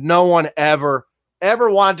one that no one ever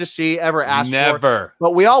wanted to see, ever asked for.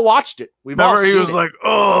 But we all watched it. He was like,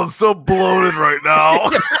 "Oh, I'm so bloated right now."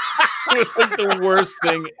 It was like the worst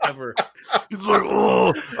thing ever. He's like,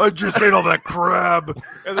 "Oh, I just ate all that crab,"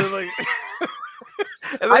 and then like,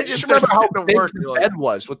 I just remember how big the bed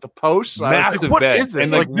was with the posts. Massive bed,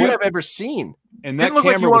 and like what I've ever seen. And that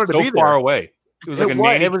camera was so far away. It was like a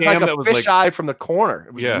nanny cam that was like a fisheye from the corner.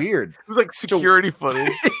 It was weird. It was like security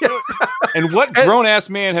footage. And what grown ass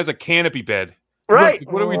man has a canopy bed? Right.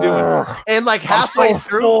 What are we doing? And like halfway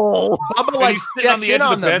through, Bubba like checks in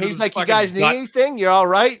on them. He's like, "You guys need anything? You're all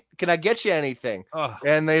right? can I get you anything?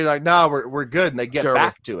 And they're like, no, we're good. And they get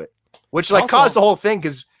back to it, which like Also- caused the whole thing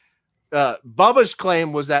because Bubba's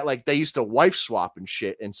claim was that like they used to wife swap and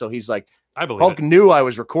shit. And so he's like, I believe Hulk it. knew I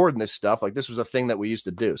was recording this stuff. Like this was a thing that we used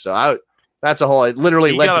to do. So that's a whole, it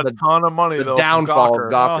literally He led got to a ton of money, the though, from downfall Gawker.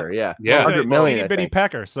 of Gawker. Yeah. Yeah. 100 million. I Bitty think.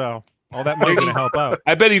 pecker. So all that money's going to help out.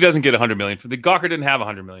 I bet he doesn't get 100 million. The Gawker didn't have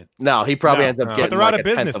 100 million. No, he probably No, ends up no. getting But they're out like of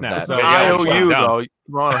a tenth business now, that. so- Yeah, I he's owe going you, down. though. You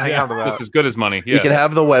want to hang on to that. Just as good as money. You Yeah. can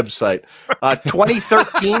have the website.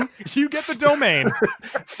 2013, You get the domain.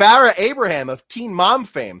 Farrah Abraham of Teen Mom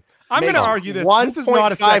fame. I'm going to makes argue this. This is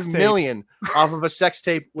not a sex 1.5 tape. million off of a sex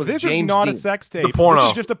tape with This James is not Dean. a sex tape. porno.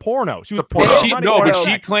 This is just a porno. She was porno. But She, Money no, but porno.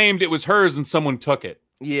 she claimed it was hers and someone took it.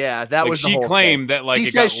 Yeah, that Like, was the she whole claimed thing. that like he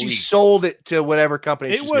it got says she leaked. sold it to whatever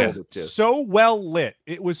company It she was sold it to. so well lit.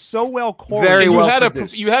 It was so well choreographed. Very you well had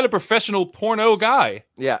produced. you had a professional porno guy,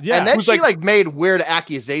 Yeah. Yeah. And then Who's she like- like made weird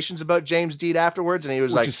accusations about James Dean afterwards, and he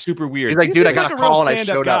was which like, is super weird. he's like, dude, I Seems got like a real call and I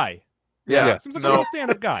stand-up showed up. guy. Yeah. Seems like a real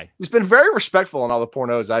stand-up guy. He's been very respectful in all the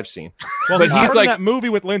pornos I've seen. Well, But he's he's in like- that movie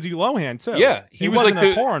with Lindsay Lohan too. Yeah, he he was wasn't like in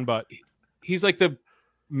the- porn, but He's like the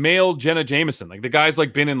male Jenna Jameson. Like the guy's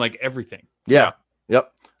like been in like everything. Yeah. Yep.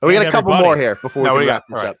 And we got And a couple everybody. more here before No, we we can wrap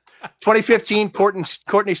got- this all up. 2015, Courtney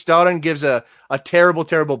Stodden gives a terrible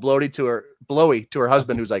blowy to her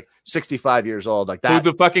husband who's like 65 years old. Like Who that.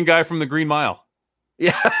 the fucking guy from the Green Mile?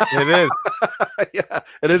 Yeah. It is. Yeah,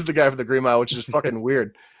 it is the guy from the Green Mile, which is fucking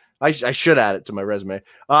weird. I should add it to my resume.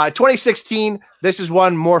 2016, this is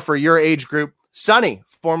one more for your age group. Sunny,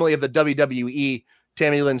 formerly of the WWE,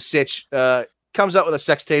 Tammy Lynn Sitch, comes out with a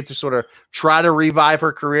sex tape to sort of try to revive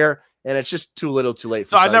her career, and it's just too little too late.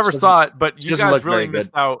 For So I Sunny. never She saw it, but she you doesn't guys look really very good.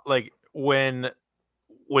 missed out. Like when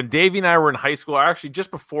Davey and I were in high school, or actually just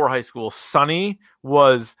before high school, Sunny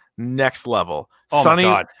was next level. Oh Sunny, my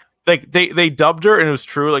god! like they dubbed her, and it was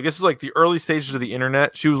true. Like this is like the early stages of the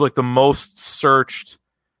internet. She was like the most searched.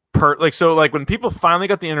 So when people finally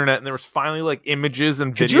got the internet and there was finally like images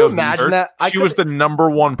and videos, Could you and imagine search, that? she was the number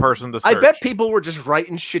one person to I search. bet people were just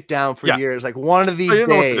writing shit down for Yeah. years. Like one of these didn't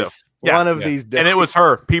know what to do. days, Yeah. one of Yeah. these days, and it was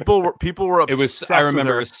her. People were It was. obsessed I with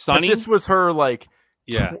remember her. it was Sunny. But this was her like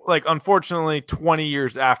Yeah. like unfortunately 20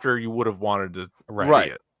 years after you would have wanted to Right.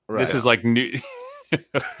 see it. Right. This is like new.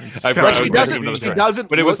 But she doesn't.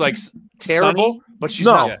 But it was look like terrible. Sunny, But she's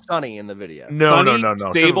No. not Sunny in the video. No, Sunny, no.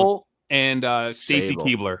 Stable and Stacy Sable.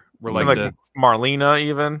 Keebler were And, like, like the Marlena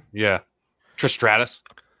even. Trish Stratus.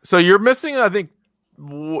 So you're missing, I think,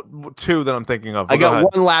 two that I'm thinking of. I Go ahead.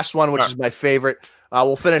 got one last one, which All is my favorite.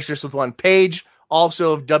 We'll finish this with one. Paige,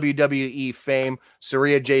 also of WWE fame,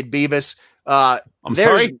 Saraya Jade Beavis. I'm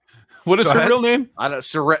sorry. What is Go her ahead. real name? I don't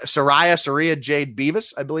Saraya Jade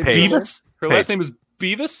Beavis, I believe. Paige. Beavis. Her Paige. last name is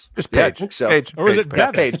Beavis. Just Yeah, I Paige. think so. Paige. or is it Paige.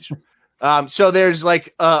 Bevis? Paige. So there's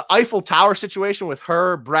like Eiffel Tower situation with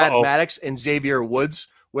her, Brad Uh-oh. Maddox, and Xavier Woods,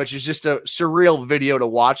 which is just a surreal video to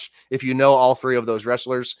watch if you know all three of those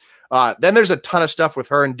wrestlers. Then there's a ton of stuff with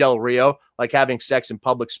her and Del Rio, like having sex in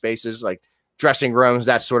public spaces, like dressing rooms,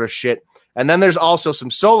 that sort of shit. And then there's also some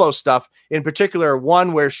solo stuff, in particular,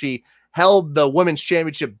 one where she held the women's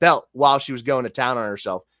championship belt while she was going to town on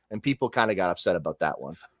herself. And people kind of got upset about that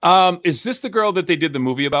one. Is this the girl that they did the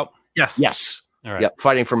movie about? Yes. Yes. All right. Yep.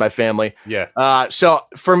 Fighting for my family. Yeah. So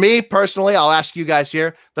for me personally, I'll ask you guys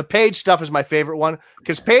here. The Paige stuff is my favorite one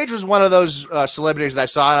because Paige was one of those celebrities that I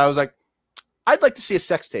saw, and I was like, I'd like to see a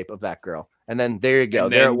sex tape of that girl. And then there you go.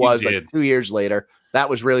 And There then it you was, did. like 2 years later. That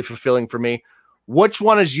was really fulfilling for me. Which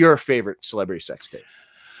one is your favorite celebrity sex tape?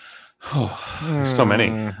 So many.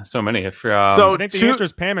 If So I think the two- answer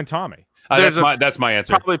is Pam and Tommy. that's my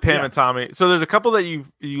answer. Probably Pam and Tommy. So there's a couple that you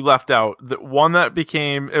left out. The one that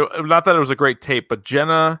became not that it was a great tape, but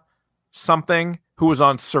Jenna something who was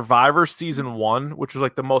on Survivor season 1, which was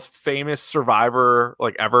like the most famous Survivor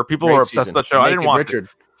like ever. People Great were obsessed season. with that show. I didn't Naked watch Richard. it.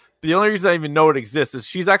 The only reason I even know it exists is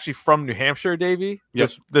she's actually from New Hampshire, Davey.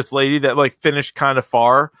 Yep. This lady that like finished kind of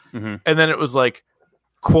far, Mhm. and then it was like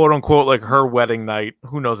quote unquote like her wedding night.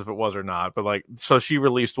 Who knows if it was or not? But like, so she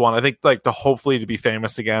released one. I think like to hopefully to be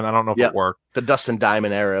famous again. I don't know if Yep. it worked. The Dustin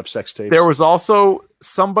Diamond era of sex tapes. There was also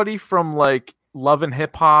somebody from like Love and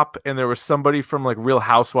Hip Hop, and there was somebody from like Real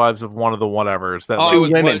Housewives of one of the whatevers that Oh, like, it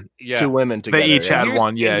was women. one- yeah. Two women together. they each yeah. had Here's-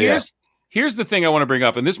 one. Yeah. Here's the thing I want to bring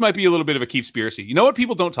up, and this might be a little bit of a keepspiracy. You know what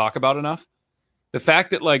people don't talk about enough? The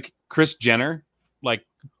fact that like Kris Jenner like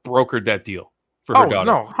brokered that deal for her Oh daughter.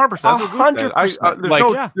 no, 100%. 100%. There's Like,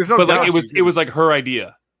 no, yeah. there's no But like doubt it was like her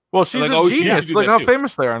idea. Well, she's like, a oh, she genius. has to do Look that how too.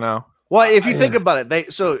 famous they are now. Well, if you think about it,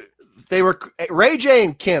 they were Ray J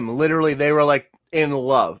and Kim. Literally, they were like in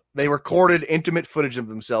love. They recorded intimate footage of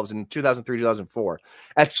themselves in 2003, 2004.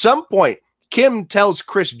 At some point, Kim tells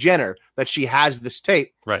Kris Jenner that she has this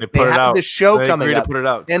tape. Right. They have this show coming up, to put it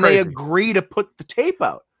out. and they agree to put the tape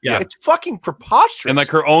out. Yeah, it's fucking preposterous. And like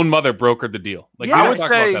her own mother brokered the deal. Like, yeah, I would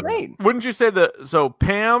say, wouldn't you say that? So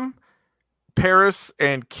Pam, Paris,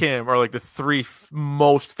 and Kim are like the three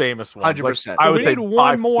most famous ones. 100%. Like, I would say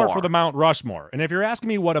one more for the Mount Rushmore. And if you're asking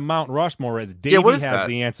me what a Mount Rushmore is, Davey has that?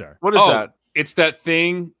 the answer. What is that? It's that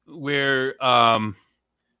thing where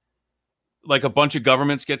like a bunch of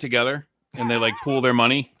governments get together and they like pool their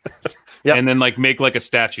money and then like make like a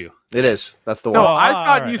statue. It is. That's the one. No, I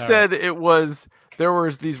thought you said it was there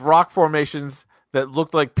was these rock formations that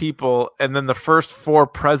looked like people, and then the first 4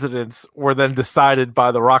 presidents were then decided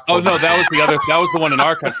by the rock. Oh no, that was the other. That was the one in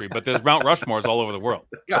our country, but there's Mount Rushmores all over the world.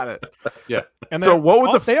 Got it. Yeah. And so what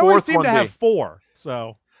would the they fourth always seem one to have be? 4.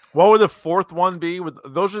 So what would the fourth one be?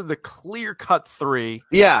 Those are the clear-cut 3.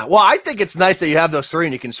 Yeah, well, I think it's nice that you have those 3,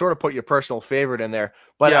 and you can sort of put your personal favorite in there.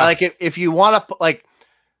 But like, if you want to, like,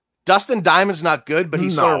 Dustin Diamond's not good, but he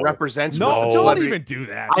sort of represents. Don't even do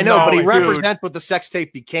that. I know, but he represents what the sex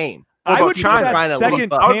tape became. I would China? put that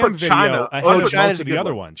second I would Pam put China. video China's to a the good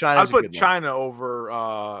other one. ones. I'd put China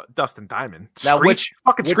over Dustin Diamond. Now, Screech?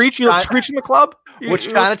 Fucking which Screech? You like Screech in the club? Which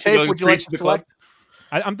China tape would you like to select?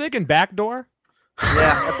 I'm thinking Backdoor.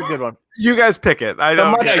 Yeah, that's a good one. You guys pick it. I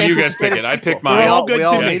don't. Yeah, you guys pick it. I picked mine. We're all good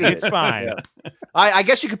to me. It's fine. Yeah. I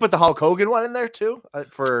guess you could put the Hulk Hogan one in there too,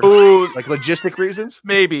 for like logistic reasons.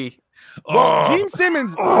 Maybe. Well, Gene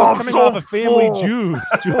Simmons was coming off of Family Jules,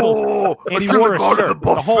 and he wore a shirt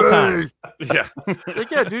the whole time. Yeah.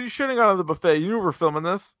 Like, yeah, dude, you shouldn't have gone to the buffet. You knew we were filming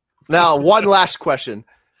this. Now, one last question.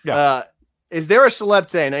 Yeah. Is there a celeb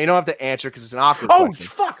today? Now, you don't have to answer because it's an awkward question.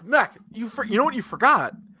 Fuck, Mac. You know what you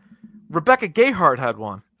forgot? Rebecca Gayheart had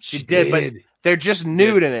one. She did, but they're just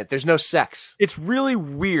nude in it. There's no sex. It's really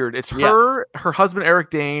weird. It's her husband Eric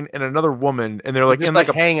Dane, and another woman, and they're like just in like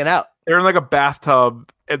hanging out. They're in like a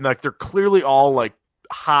bathtub, and like they're clearly all like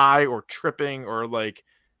high or tripping or like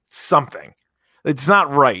something. It's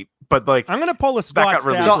not right, but like I'm gonna pull a Scott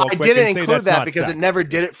stat. So I didn't include that because it never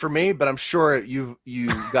did it for me, but I'm sure you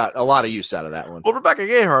got a lot of use out of that one. Well, Rebecca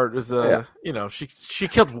Gayheart is you know, she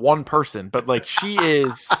killed one person, but like she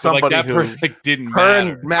is somebody like that who person like, didn't her matter.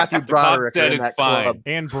 and Matthew Broderick are in that club.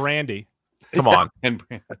 And Brandy. Come on. And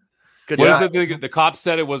Good what job. is the cops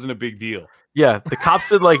said it wasn't a big deal. Yeah, the cops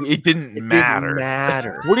said like it didn't matter. Didn't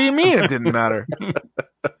matter. What do you mean it didn't matter?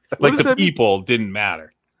 Like the people didn't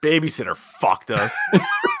matter. Babysitter fucked us.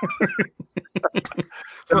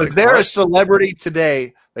 Is there a celebrity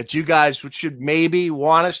today that you guys should maybe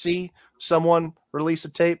want to see someone release a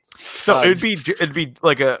tape? No, it'd be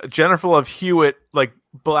like a Jennifer Love Hewitt, like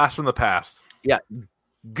Blast from the Past. Yeah,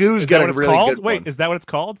 Goo's got a really good one. Wait, is that what it's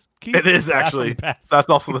called? Keith? It is actually. That's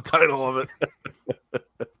also the title of it.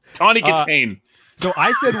 Tawny Katane. So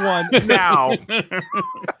I said one now.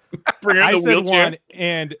 I said one,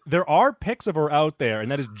 and there are pics of her out there,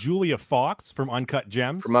 and that is Julia Fox from Uncut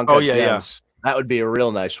Gems. From Uncut Gems. That would be a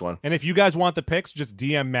real nice one. And if you guys want the pics, just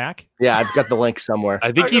DM Mac. Yeah, I've got the link somewhere.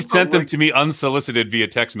 I think he sent them to me unsolicited via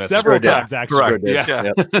text message. Several times, actually. Correct.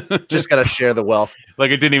 Yeah. Yep. Just got to share the wealth.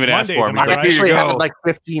 Like it didn't even ask for him. I Like, actually had like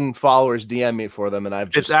 15 followers DM me for them, and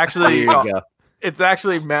I've just. It's actually. It's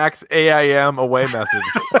actually Mac's AIM away message.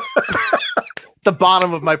 The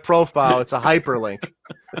bottom of my profile, it's a hyperlink.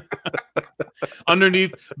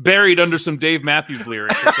 Underneath, buried under some Dave Matthews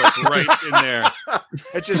lyrics, it's like right in there.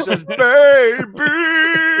 It just says, "Baby."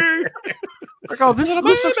 Like, oh, this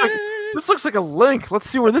looks like a link. Let's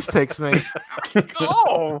see where this takes me.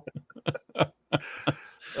 Oh,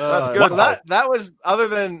 that's good. So that was, other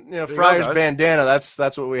than Friar's bandana. That's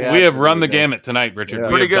what we have. We have run the gamut tonight, Richard. Yeah.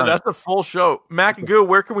 Pretty good. That's the full show. Mac and Goo.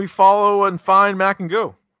 Where can we follow and find Mac and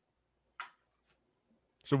Goo?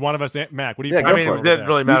 So one of us, Mac. What do you? I mean, it didn't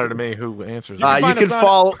really matter to me who answers. You can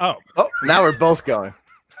follow. Oh, now we're both going.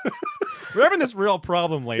 We're having this real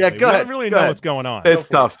problem lately. Yeah, go ahead. We don't really know what's going on. It's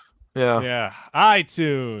tough. Yeah. Yeah.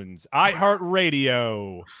 iTunes,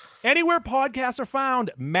 iHeartRadio, anywhere podcasts are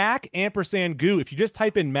found. Mac &Goo. If you just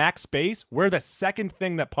type in Mac space, we're the second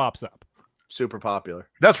thing that pops up. Super popular.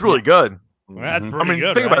 That's really good. Well, that's pretty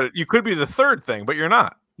good. Think about it. You could be the third thing, but you're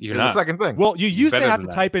not. You're the not. second thing. Well, you used to have to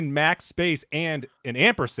type in Mac space and an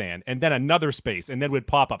ampersand and then another space, and then would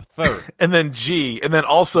pop up third. And then G, and then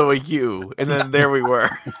also a U, and then there we were.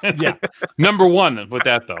 Yeah. Number one with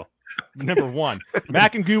that, though. Number one.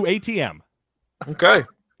 Mac and Goo ATM. Okay.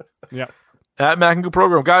 Yeah. At Mac and Goo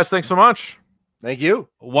program. Guys, thanks so much. Thank you.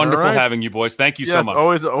 Wonderful having you, boys. Thank you so much.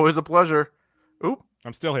 Always a pleasure. Oop.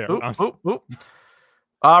 I'm still here. Oop.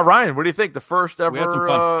 Ryan, what do you think? The first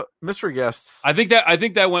ever mystery guests. I think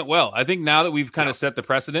that went well. I think now that we've kind of set the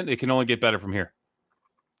precedent, it can only get better from here.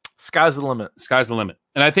 Sky's the limit. Sky's the limit.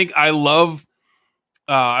 And I think I love.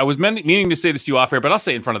 I was meaning to say this to you off air, but I'll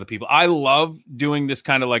say it in front of the people. I love doing this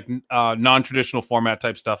kind of like non-traditional format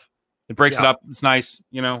type stuff. It breaks it up. It's nice,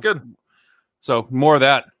 you know. It's good. So more of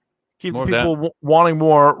that. Keeps people wanting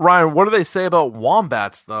more. Ryan, what do they say about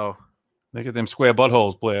wombats, though? Look at them square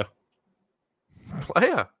buttholes, player.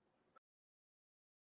 Player.